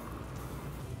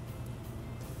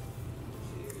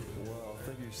 Wow,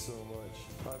 thank you so much.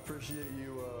 I appreciate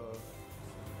you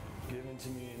giving to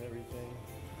me and everything.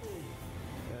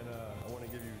 And I want to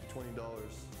give you $20.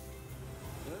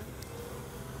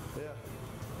 Yeah.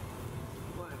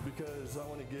 Why? Because I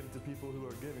want to give to people who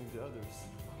are giving to others.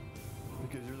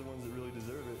 Because you're the ones that really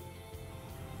deserve it.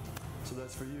 So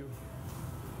that's for you.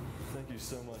 Thank you. you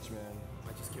so much, man.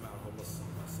 I just came out homeless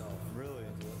myself. Really?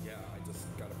 Yeah, I just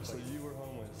got a place. So you were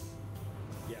homeless?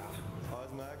 Yeah.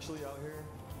 I'm actually out here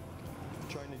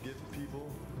trying to give people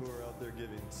who are out there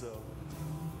giving. So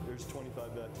there's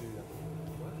 25 back to you.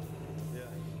 What?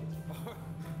 Yeah.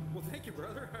 Well, thank you,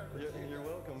 brother. You're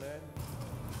welcome, man.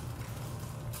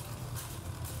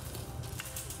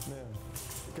 Man,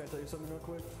 can I tell you something real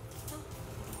quick?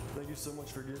 Thank you so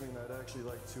much for giving. I'd actually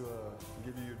like to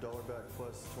give you your dollar back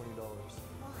plus $20.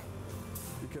 Why?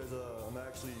 Because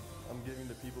I'm giving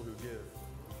to people who give.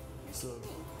 So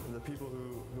the people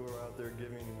who are out there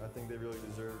giving, I think they really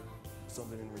deserve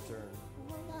something in return.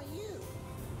 What about you?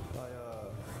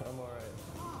 I'm all right.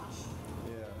 Gosh.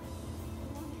 Yeah. You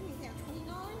want to give me that $20?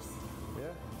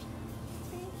 Yeah.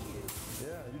 Thank you.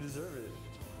 Yeah, you deserve it.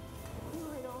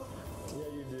 No, I don't. Yeah,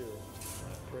 you do.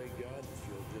 I pray God that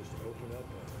you'll just open up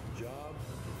a job,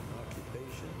 an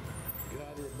occupation.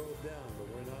 God, we're both down, but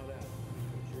we're not out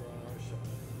because you're on our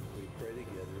side. We pray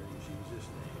together in Jesus'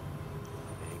 name.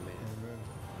 Amen. Amen.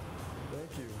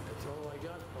 Thank you. That's all I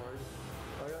got, Pard.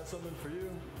 I got something for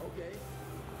you. Okay.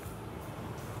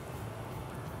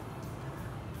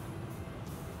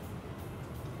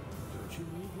 Don't you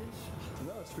need this?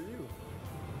 No, it's for you.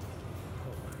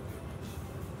 Oh my goodness.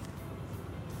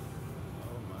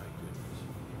 Oh my goodness.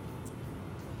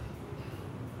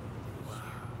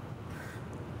 Wow.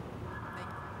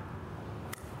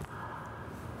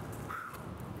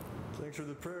 Thanks for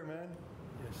the prayer, man.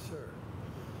 Yes, sir.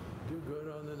 Do good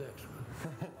on the next one.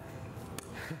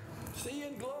 See you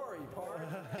in glory, Pard.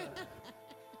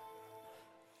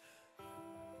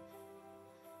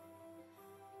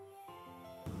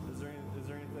 Is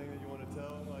there anything that you want to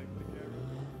tell, like the camera?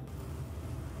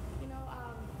 You know,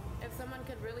 if someone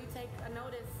could really take a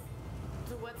notice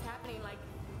to what's happening, like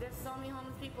there's so many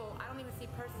homeless people. I don't even see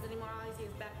purses anymore. All I see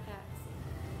is backpacks.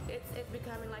 It's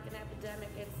becoming like an epidemic.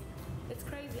 It's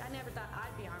crazy. I never thought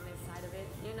I'd be on this side of it,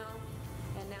 you know.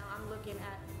 And now I'm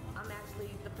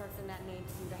actually the person that needs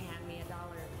you to hand me $1.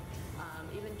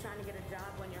 Even trying to get a job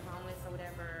when you're homeless or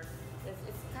whatever, it's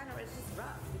just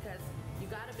rough because you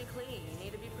gotta be clean. You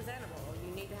need to be presentable.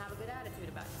 You need to have a good attitude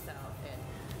about yourself. And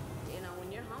you know,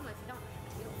 when you're homeless, you don't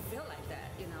feel like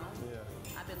that. You know. Yeah.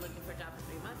 I've been looking for a job for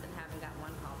 3 months and haven't got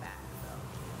one call back. So.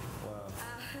 Wow.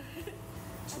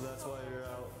 So that's why you're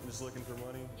out just looking for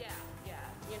money? Yeah.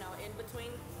 You know, in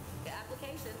between the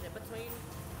applications, in between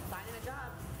finding a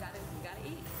job, you gotta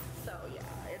eat. So yeah,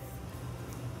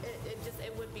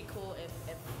 it would be cool if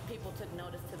people took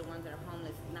notice to the ones that are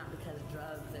homeless, not because of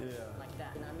drugs and stuff like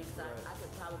that. You know what I mean? Because I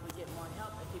could probably get more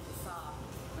help if people saw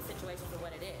the situation for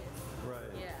what it is. Right.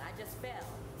 Yeah, I just fell.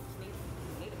 Just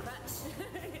need a crutch.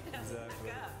 Exactly.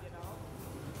 Back up, you know?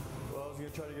 Well, I was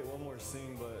gonna try to get one more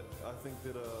scene, but I think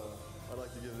that I'd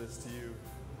like to give this to you.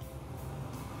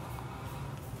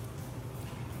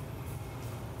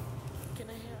 Can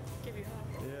I give you a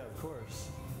hug? Yeah, of course.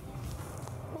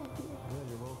 Yeah,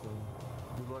 you're welcome.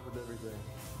 Good luck with everything.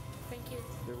 Thank you.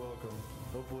 You're welcome.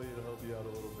 Hopefully it'll help you out a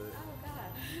little bit. Oh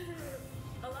God.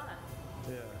 A lot.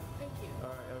 Yeah. Thank you. All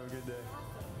right, have a good day.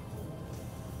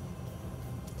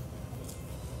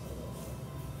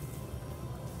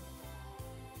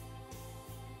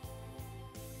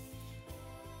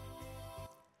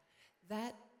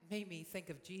 That made me think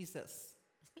of Jesus.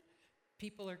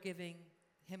 People are giving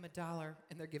him $1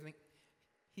 and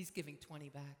he's giving 20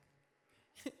 back.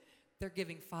 They're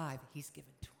giving 5, he's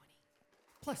giving 20.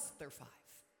 Plus their 5.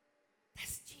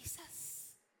 That's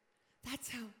Jesus. That's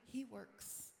how he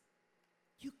works.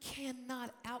 You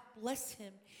cannot outbless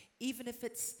him, even if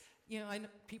it's, I know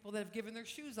people that have given their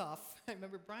shoes off. I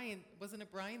remember wasn't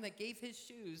it Brian that gave his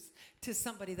shoes to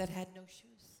somebody that had no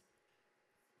shoes?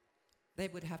 They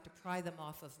would have to pry them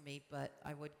off of me, but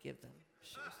I would give them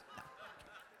shoes. No.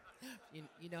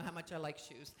 You know how much I like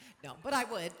shoes. No, but I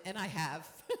would, and I have.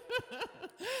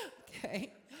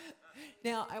 Okay.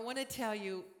 Now, I want to tell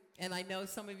you, and I know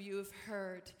some of you have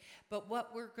heard, but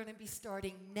what we're going to be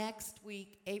starting next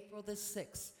week, April the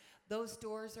 6th, those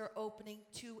doors are opening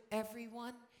to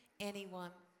everyone,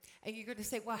 anyone. And you're going to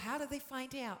say, well, how do they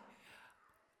find out?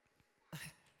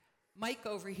 Mike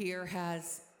over here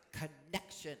has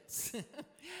connections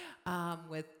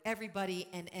with everybody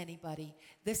and anybody.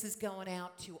 This is going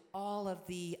out to all of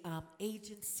the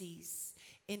agencies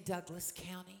in Douglas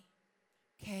County,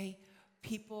 okay?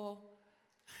 People,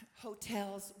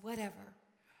 hotels, whatever,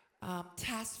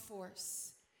 task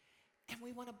force, and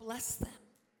we want to bless them.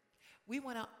 We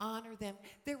want to honor them.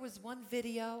 There was one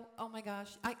video, oh my gosh,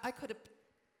 I could have,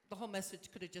 the whole message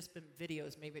could have just been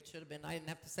videos. Maybe it should have been. I didn't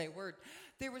have to say a word.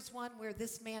 There was one where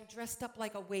this man dressed up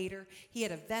like a waiter. He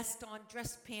had a vest on,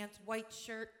 dress pants, white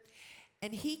shirt.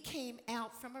 And he came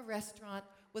out from a restaurant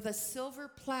with a silver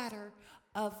platter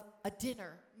of a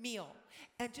dinner meal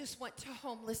and just went to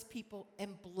homeless people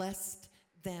and blessed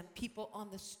them, people on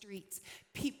the streets,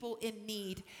 people in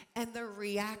need, and their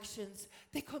reactions,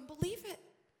 they couldn't believe it.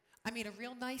 I mean, a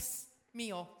real nice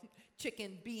meal,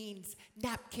 chicken, beans,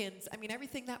 napkins, I mean,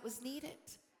 everything that was needed.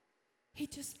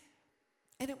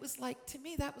 And it was like, to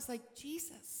me, that was like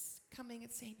Jesus coming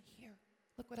and saying, here,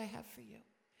 look what I have for you.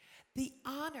 The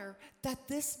honor that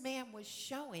this man was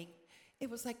showing, it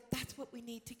was like, that's what we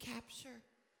need to capture,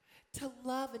 to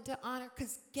love and to honor,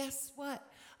 because guess what?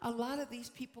 A lot of these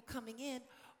people coming in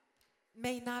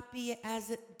may not be as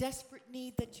a desperate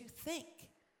need that you think.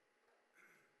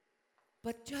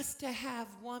 But just to have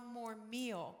one more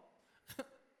meal,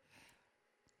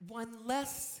 one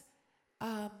less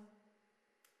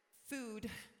food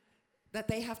that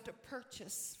they have to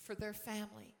purchase for their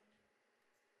family.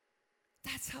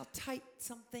 That's how tight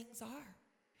some things are.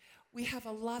 We have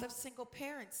a lot of single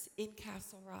parents in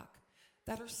Castle Rock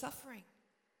that are suffering.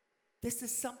 This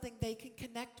is something they can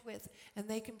connect with, and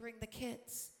they can bring the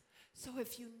kids. So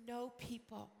if you know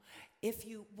people, if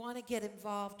you want to get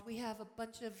involved, we have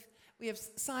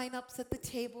sign-ups at the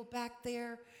table back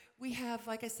there. We have,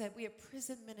 like I said, we have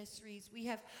prison ministries. We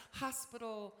have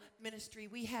hospital ministry.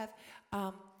 We have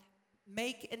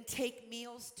make and take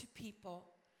meals to people.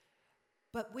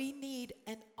 But we need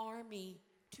an army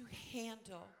to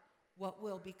handle what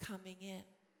will be coming in.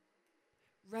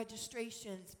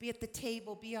 Registrations, be at the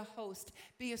table, be a host,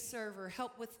 be a server,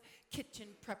 help with kitchen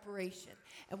preparation.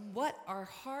 And what our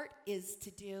heart is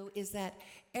to do is that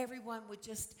everyone would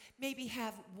just maybe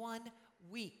have 1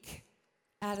 week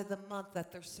out of the month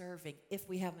that they're serving if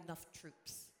we have enough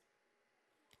troops.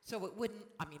 So it wouldn't,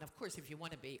 I mean, of course, if you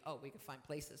want to be, we can find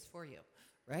places for you,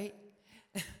 right?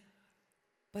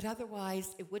 But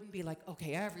otherwise, it wouldn't be like,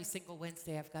 okay, every single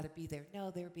Wednesday I've got to be there.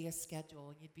 No, there'd be a schedule,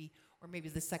 and you'd be, or maybe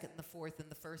the second and the fourth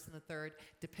and the first and the third,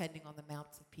 depending on the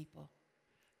amounts of people.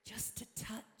 Just to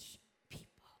touch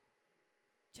people,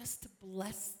 just to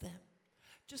bless them,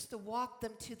 just to walk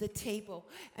them to the table,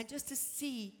 and just to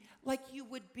see, like you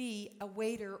would be a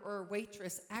waiter or a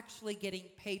waitress actually getting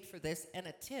paid for this and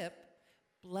a tip,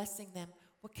 blessing them.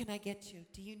 What can I get you?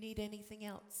 Do you need anything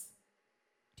else?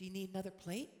 Do you need another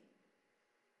plate?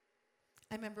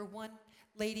 I remember one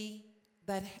lady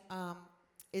that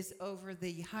is over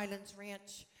the Highlands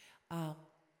Ranch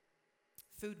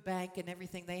food bank and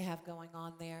everything they have going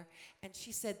on there. And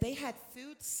she said they had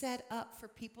food set up for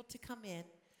people to come in.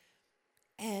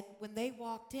 And when they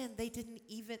walked in, they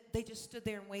just stood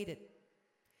there and waited.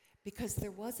 Because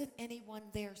there wasn't anyone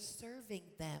there serving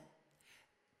them.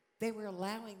 They were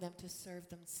allowing them to serve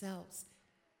themselves.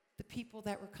 The people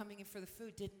that were coming in for the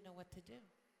food didn't know what to do.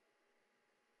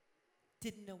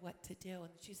 Didn't know what to do.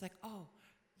 And she's like,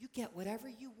 you get whatever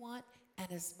you want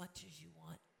and as much as you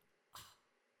want.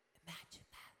 Imagine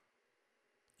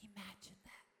that. Imagine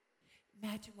that.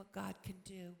 Imagine what God can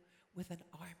do with an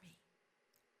army.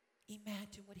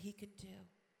 Imagine what he can do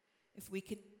if we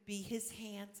can be his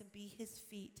hands and be his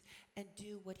feet and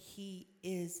do what he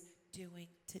is doing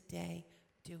today,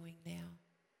 doing now.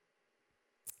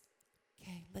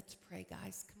 Okay, let's pray,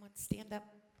 guys. Come on, stand up.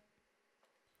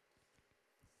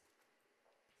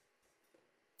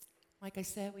 Like I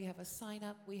said, we have a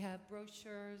sign-up, we have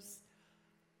brochures.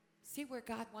 See where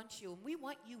God wants you, and we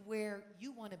want you where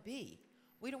you want to be.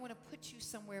 We don't want to put you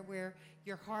somewhere where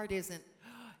your heart isn't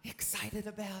excited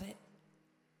about it.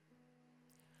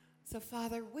 So,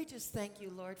 Father, we just thank you,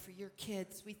 Lord, for your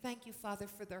kids. We thank you, Father,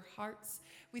 for their hearts.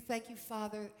 We thank you,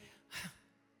 Father,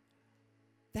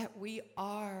 that we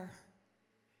are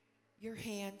your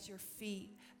hands, your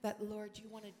feet, that, Lord, you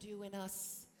want to do in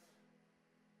us.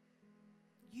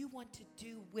 You want to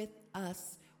do with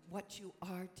us what you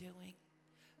are doing.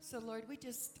 So, Lord, we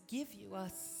just give you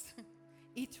us,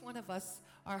 each one of us,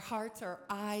 our hearts, our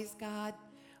eyes, God,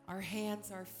 our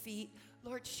hands, our feet.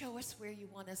 Lord, show us where you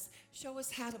want us. Show us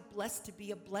how to bless, to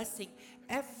be a blessing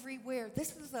everywhere.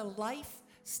 This is a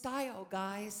lifestyle,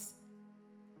 guys.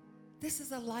 This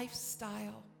is a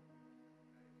lifestyle.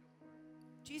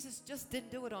 Jesus just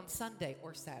didn't do it on Sunday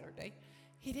or Saturday.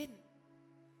 He didn't.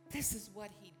 This is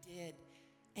what he did.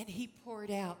 And he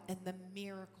poured out, and the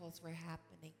miracles were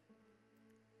happening.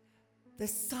 The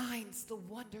signs, the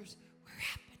wonders were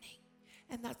happening.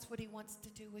 And that's what he wants to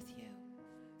do with you.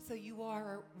 So you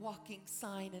are a walking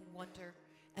sign and wonder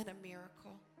and a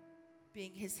miracle,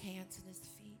 being his hands and his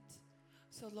feet.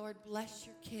 So, Lord, bless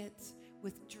your kids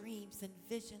with dreams and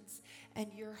visions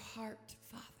and your heart,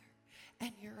 Father,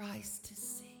 and your eyes to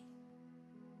see.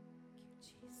 Thank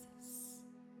you, Jesus.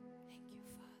 Thank you,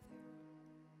 Father.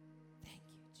 Thank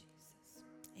you,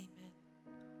 Jesus. Amen.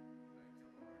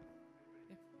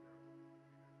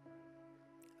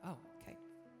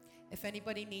 If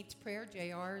anybody needs prayer,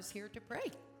 JR is here to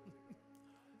pray.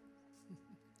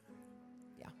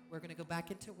 Yeah, we're going to go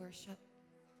back into worship.